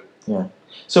you studied? Yeah.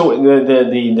 So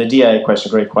the DIA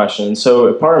question, great question.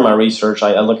 So part of my research,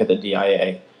 I look at the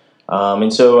DIA,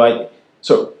 and so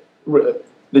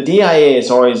the DIA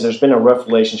is always, there's been a rough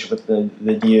relationship with the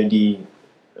DoD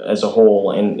as a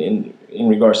whole in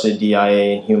regards to the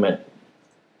DIA and human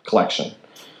collection.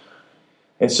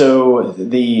 And so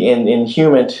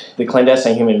the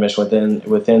clandestine human mission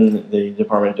within the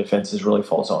Department of Defense really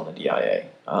falls on the DIA.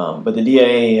 But the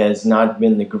DIA has not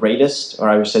been the greatest, or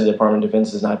I would say the Department of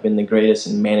Defense has not been the greatest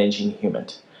in managing human.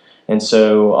 And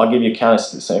so I'll give you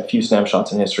a few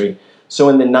snapshots in history. So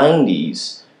in the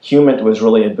 90s, human was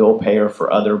really a bill payer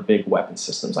for other big weapon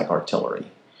systems like artillery.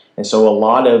 And so a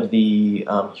lot of the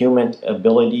human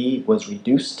ability was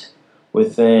reduced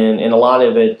within, and a lot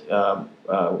of it,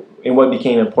 and what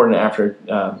became important after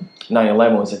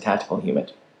 9/11 was the tactical human.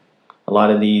 A lot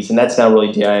of these, and that's not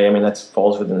really DIA, I mean, that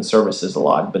falls within the services a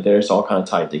lot, but there's all kind of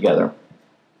tied together.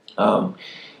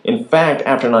 In fact,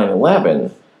 after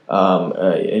 9/11,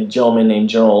 a gentleman named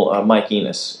General Mike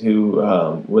Enos, who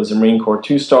was a Marine Corps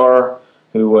two-star,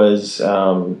 who was,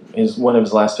 one of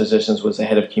his last positions was the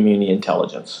head of community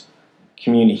intelligence,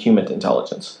 community human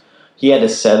intelligence. He had to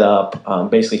set up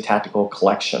basically tactical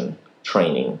collection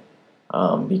training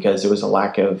because there was a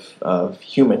lack of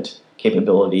human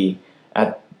capability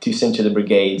to send to the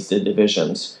brigades, the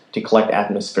divisions, to collect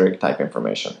atmospheric type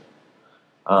information.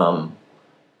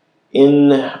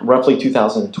 In roughly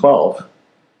 2012,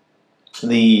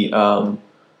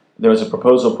 there was a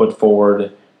proposal put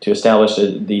forward to establish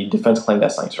the Defense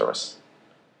Clandestine Service.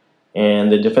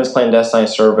 And the Defense Clandestine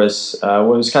Service, what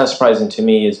was kind of surprising to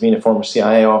me is being a former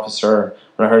CIA officer,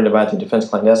 when I heard about the Defense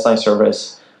Clandestine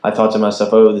Service, I thought to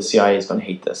myself, oh, the CIA is going to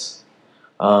hate this.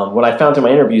 What I found through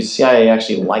my interviews, the CIA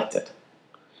actually liked it.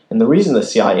 And the reason the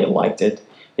CIA liked it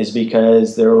is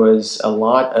because there was a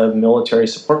lot of military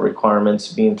support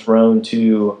requirements being thrown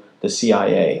to the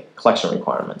CIA, collection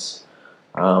requirements.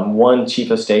 One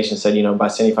chief of station said,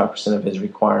 about 75% of his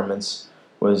requirements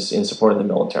was in support of the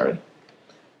military.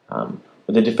 What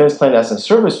the Defense Clandestine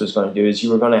Service was going to do is you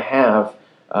were going to have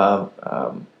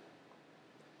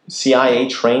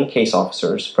CIA-trained case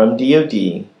officers from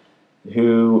DoD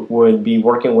who would be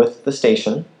working with the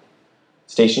station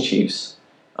chiefs,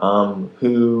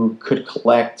 who could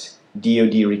collect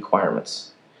DoD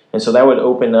requirements. And so that would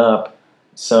open up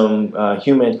some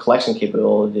human collection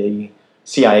capability,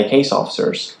 CIA case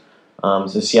officers, so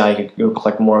the CIA could go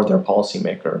collect more of their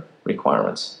policymaker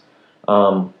requirements.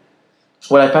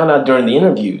 What I found out during the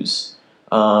interviews,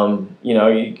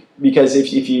 because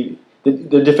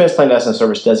the Defense Clandestine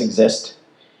Service does exist.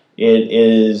 It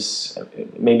is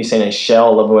maybe saying a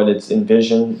shell of what was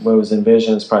envisioned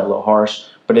is probably a little harsh,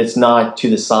 but it's not to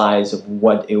the size of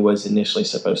what it was initially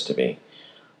supposed to be.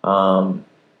 And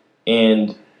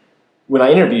when I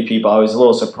interviewed people, I was a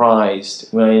little surprised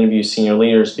when I interviewed senior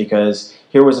leaders because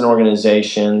here was an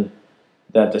organization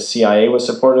that the CIA was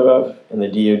supportive of and the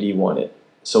DoD wanted.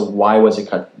 So why was it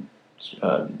cut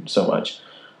so much?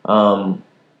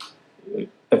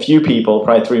 A few people,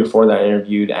 probably 3 or 4 that I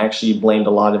interviewed, actually blamed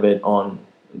a lot of it on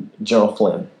General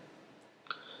Flynn.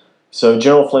 So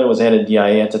General Flynn was head of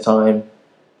DIA at the time.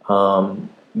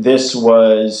 This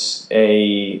was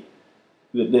the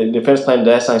Defense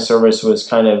Clandestine Service was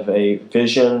kind of a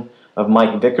vision of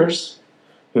Mike Vickers,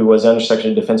 who was Undersecretary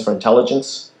of Defense for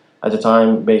Intelligence at the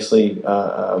time, basically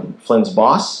Flynn's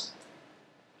boss.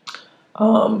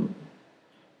 And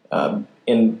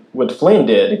what Flynn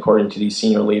did, according to these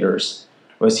senior leaders,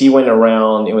 was he went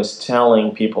around and was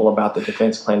telling people about the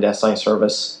Defense Clandestine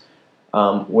Service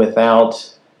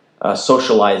without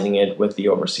socializing it with the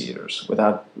overseers,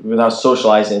 without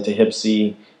socializing it to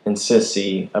HPSI and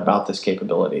CISA about this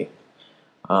capability.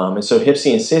 And so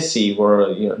HPSI and CISA were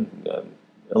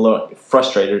a little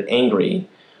frustrated, angry,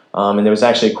 and there was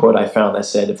actually a quote I found that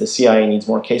said, if the CIA needs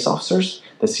more case officers,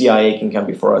 the CIA can come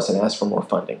before us and ask for more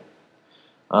funding.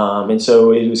 And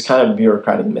so it was kind of a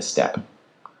bureaucratic misstep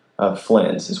of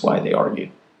Flynn's, is why they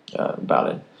argued about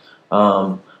it.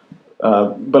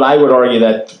 But I would argue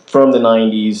that from the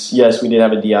 90s, yes, we did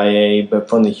have a DIA, but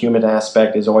from the human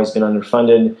aspect, it's always been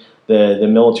underfunded. The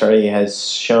military has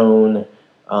shown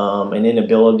an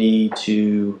inability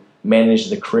to manage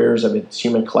the careers of its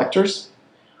human collectors,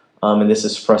 and this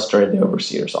has frustrated the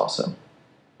overseers also.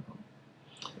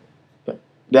 Okay.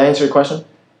 Did I answer your question?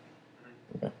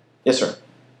 Okay. Yes, sir.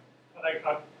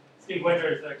 Steve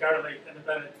Winters, a Garley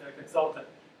independent consultant.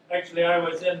 Actually, I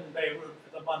was in Beirut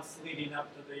for the months leading up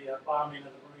to the bombing of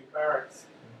the Marine barracks,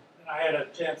 and I had a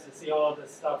chance to see all of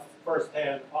this stuff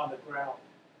firsthand on the ground.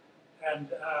 And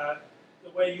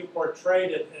the way you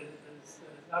portrayed it is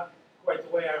not quite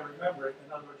the way I remember it.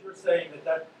 In other words, you're saying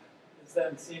that is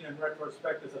then seen in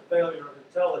retrospect as a failure of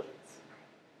intelligence,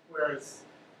 whereas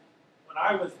when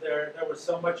I was there was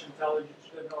so much intelligence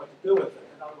you didn't know what to do with it.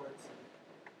 In other words,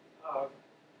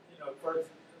 first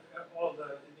all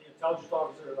the intelligence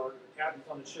officers or the captains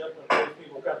on the ship, and those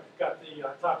people got the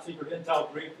top secret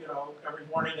intel brief. Every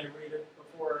morning they read it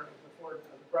before the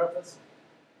breakfast.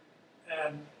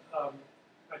 And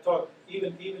I talked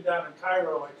even down in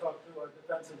Cairo. I talked to a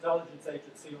Defense Intelligence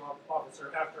Agency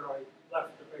officer after I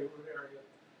left the Beirut area,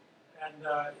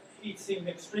 and he seemed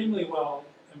extremely well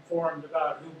informed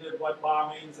about who did what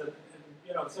bombings and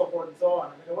so forth and so on. I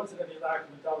mean, there wasn't any lack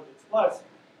of intelligence. Plus,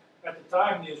 at the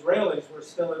time, the Israelis were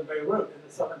still in Beirut, in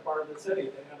the southern part of the city.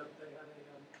 They had a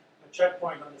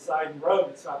checkpoint on the side of the road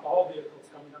that stopped all vehicles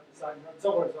coming up the side of the road, and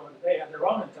so forth and so on. They had their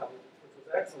own intelligence, which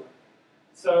was excellent.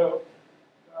 So,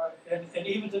 and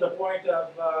even to the point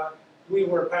of we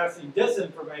were passing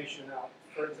disinformation out.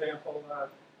 For example,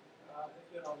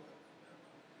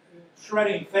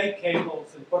 shredding fake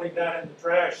cables and putting that in the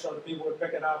trash so that people would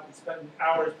pick it up and spend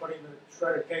hours putting the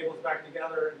shredded cables back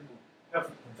together and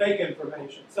have fake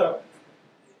information. So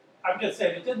I'm just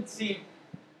saying it didn't seem,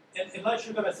 unless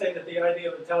you're going to say that the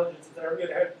idea of intelligence is that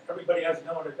everybody has to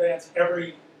know in advance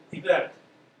every event,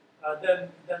 then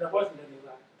there wasn't any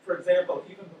lack. For example,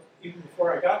 even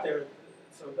before I got there,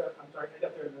 I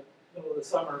got there in the middle of the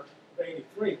summer of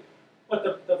 '83.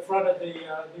 But the front of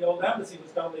the old embassy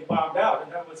was totally bombed out,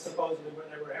 and that was supposedly when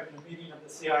they were having a meeting of the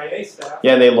CIA staff.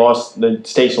 Yeah, and the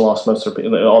station lost most of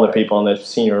all the people on the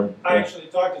senior. I actually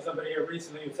talked to somebody here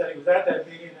recently who said he was at that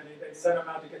meeting, and they sent him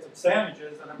out to get some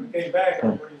sandwiches, and when he came back,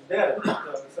 everybody was dead.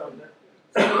 So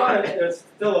there's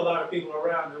still a lot of people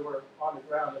around who were on the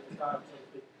ground at the time, so to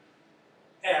speak.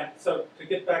 And so to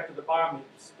get back to the bombing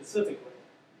specifically,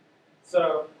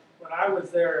 so when I was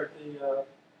there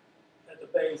at the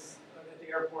base, at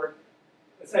the airport,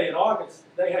 let's say in August,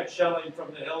 they had shelling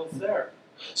from the hills there.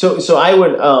 So I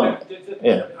would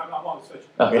yeah. I'm on the switch.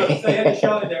 Okay. So they had the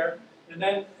shelling there, and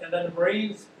then the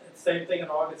Marines, same thing in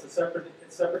August. Separate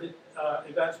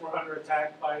events were under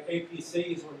attack by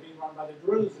APCs, were being run by the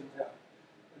Druze in town,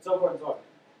 and so forth and so on.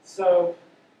 So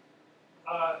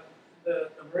the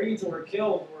Marines who were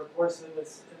killed were, of course, in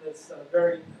this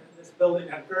building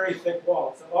had very thick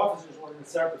walls. The officers were in a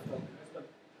separate building.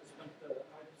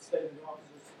 I stayed in the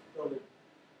officers' building.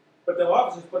 But the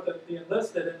officers put the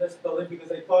enlisted in this building because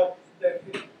they thought that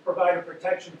it provided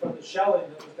protection from the shelling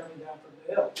that was coming down from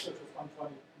the hill, which was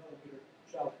 120 millimeter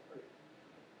shelling.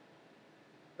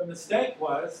 The mistake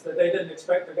was that they didn't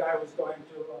expect the guy was going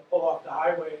to pull off the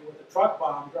highway with a truck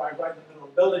bomb, drive right in the middle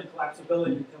of the building, collapse the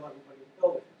building, and kill everybody in the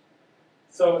building.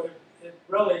 So it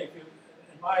really, if you,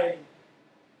 in my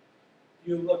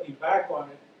view, looking back on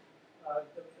it,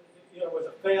 it was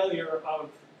a failure of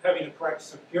having a correct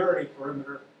security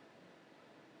perimeter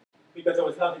because there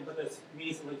was nothing but this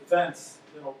measly fence,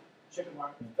 chicken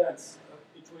wire fence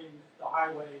between the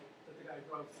highway that the guy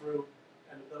drove through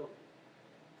and the building.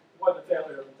 It wasn't a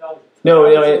failure of intelligence.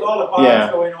 With all the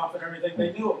bombs going off and everything,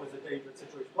 they knew it was a dangerous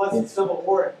situation. Plus, the Civil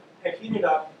War had heated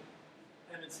up,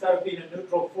 and instead of being a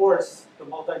neutral force, the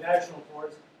multinational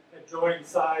force had joined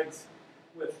sides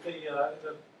with the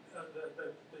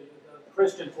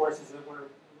Christian forces that were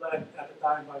led at the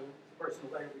time by the person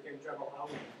who later became General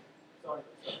Howard.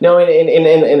 No,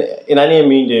 and I didn't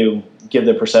mean to give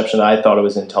the perception that I thought it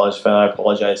was intelligent, but I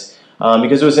apologize.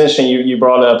 Because it was interesting, you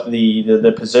brought up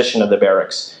the position of the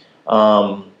barracks.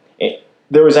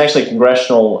 There was actually a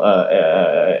congressional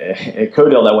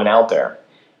codel that went out there,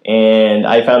 and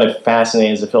I found it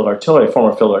fascinating as a former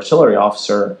field artillery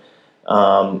officer,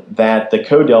 that the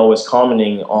codel was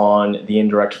commenting on the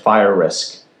indirect fire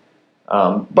risk.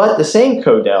 But the same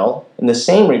codel, in the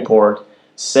same report,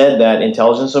 said that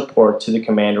intelligence support to the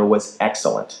commander was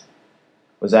excellent.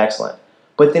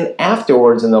 But then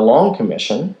afterwards in the Long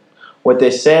Commission, what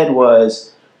they said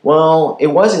was, well, it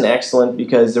wasn't excellent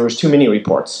because there was too many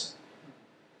reports.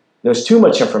 There was too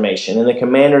much information, and the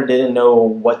commander didn't know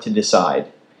what to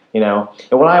decide. And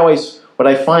what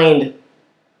I find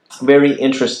very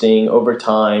interesting over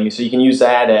time, so you can use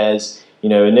that as,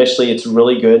 initially it's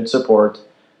really good support.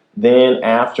 Then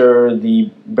after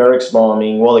the barracks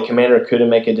bombing, well, the commander couldn't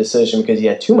make a decision because he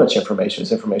had too much information. It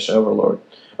was information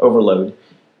overload.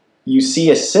 You see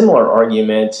a similar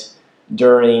argument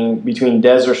between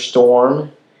Desert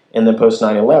Storm and then post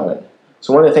 9/11.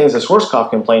 So one of the things that Schwarzkopf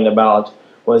complained about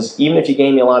was even if you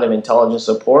gave me a lot of intelligence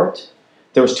support,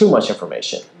 there was too much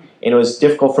information. And it was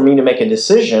difficult for me to make a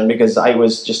decision because I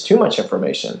was just too much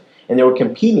information. And there were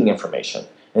competing information.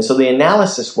 And so the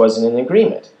analysis wasn't in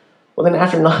agreement. Well, then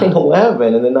after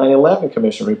 9/11 and the 9/11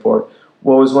 Commission report,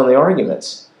 what was one of the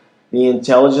arguments? The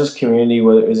intelligence community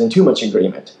was in too much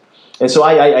agreement. And so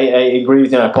I agree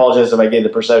with you, and I apologize if I gave the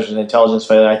perception of intelligence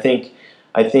failure. I think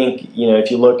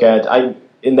if you look at,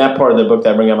 in that part of the book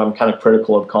that I bring up, I'm kind of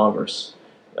critical of Congress.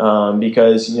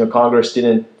 because Congress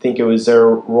didn't think it was their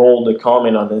role to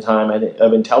comment on the time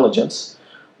of intelligence,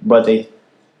 but they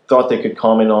thought they could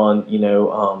comment on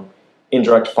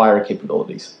indirect fire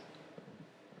capabilities.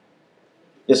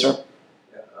 Yes, sir.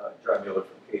 John Miller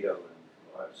from Cato in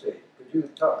Ohio State. Could you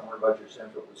talk more about your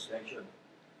central distinction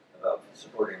about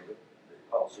supporting the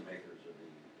policymakers of the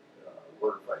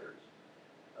war fighters?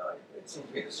 It seems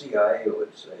to me the CIA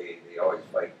would say they always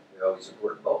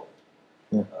support both.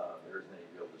 Yeah. There isn't any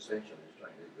real distinction. They're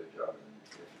trying to do a good job and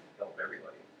help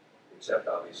everybody, except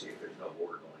obviously if there's no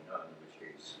war going on, in which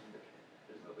case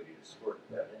there's nobody to support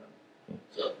that end.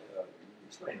 So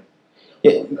explain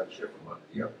that shift from one to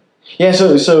the other. Yeah,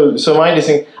 so my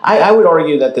distinction, I would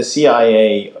argue that the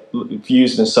CIA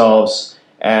views themselves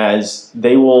as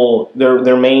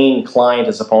their main client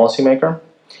is a policymaker,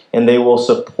 and they will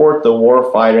support the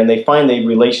warfighter, and they find the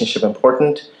relationship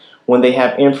important when they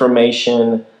have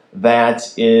information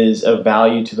that is of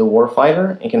value to the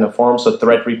warfighter and can inform, so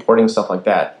threat reporting, stuff like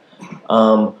that.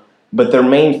 But their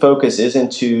main focus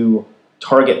isn't to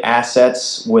target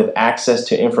assets with access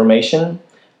to information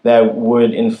that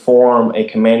would inform a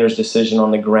commander's decision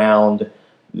on the ground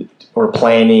or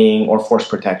planning or force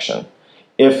protection.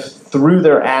 If through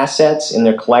their assets in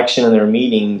their collection and their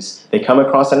meetings they come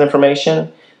across that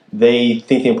information, they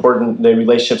think the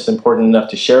relationship's important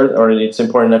enough to share, or it's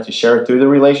important enough to share through the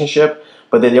relationship,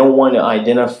 but they don't want to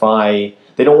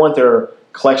they don't want their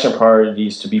collection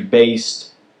priorities to be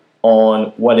based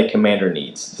on what a commander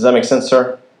needs. Does that make sense,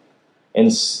 sir?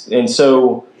 And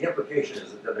so The implication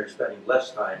is that they're spending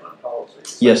less time on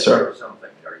policy. Yes, sir. Or something.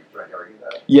 Are you trying to argue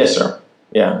that? Yes, sir.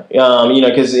 Yeah.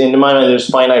 Because in my mind, there's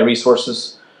finite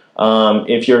resources.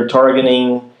 If you're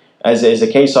targeting, as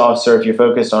a case officer, if you're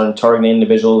focused on targeting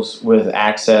individuals with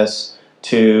access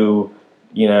to,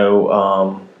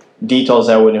 details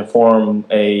that would inform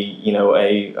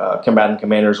a combatant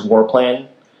commander's war plan,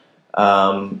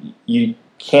 you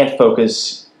can't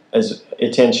focus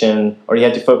attention, or you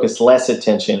have to focus less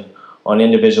attention on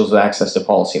individuals with access to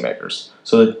policymakers.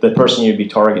 So that the person you'd be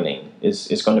targeting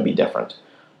is going to be different.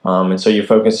 And so you're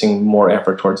focusing more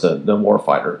effort towards the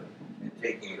warfighter. And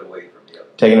taking it away from the other.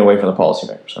 Taking it away from the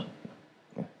policymakers. So,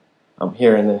 yeah.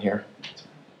 Here and then here.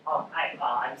 Hi,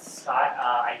 I'm Scott.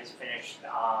 I just finished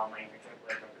my internship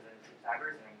with Representative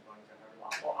Tigers, and I'm going to Harvard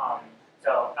Law School.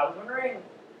 So I was wondering,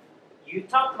 you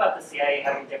talked about the CIA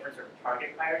having different sort of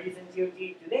target priorities in DoD.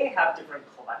 Do they have different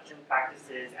collection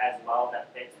practices as well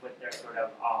that fits with their sort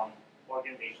of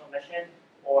organizational mission?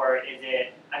 Or is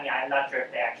it, I'm not sure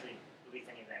if they actually release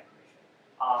any of that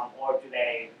information. Or do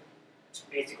they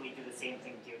basically do the same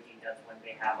thing DoD does when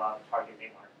they have a target they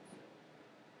mark?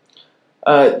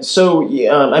 I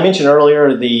mentioned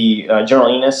earlier the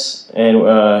General Innes,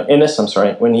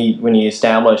 when he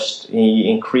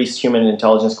increased human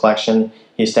intelligence collection.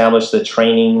 He established the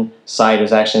training site. It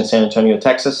was actually in San Antonio,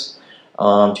 Texas,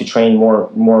 to train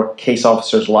more case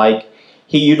officers.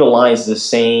 He utilized the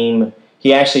same.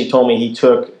 He actually told me he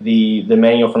took the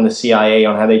manual from the CIA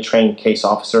on how they train case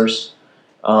officers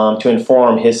to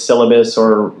inform his syllabus,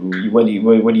 or what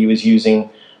he was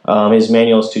using, his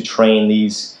manuals to train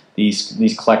these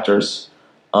collectors,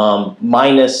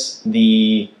 minus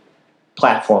the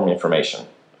platform information.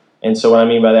 And so what I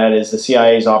mean by that is the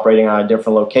CIA is operating out of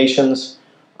different locations.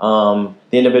 The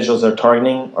individuals they're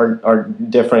targeting are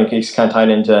different. It's kind of tied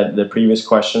into the previous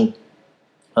question.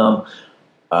 But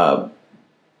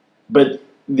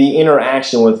the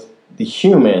interaction with the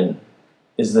human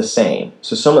is the same.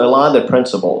 So a lot of the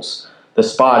principles, the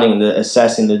spotting, the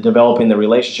assessing, the developing the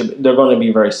relationship, they're going to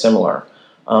be very similar.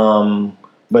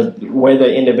 But where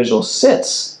the individual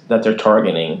sits that they're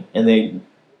targeting and the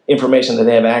information that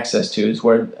they have access to is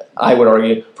where I would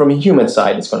argue from a human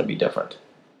side it's going to be different.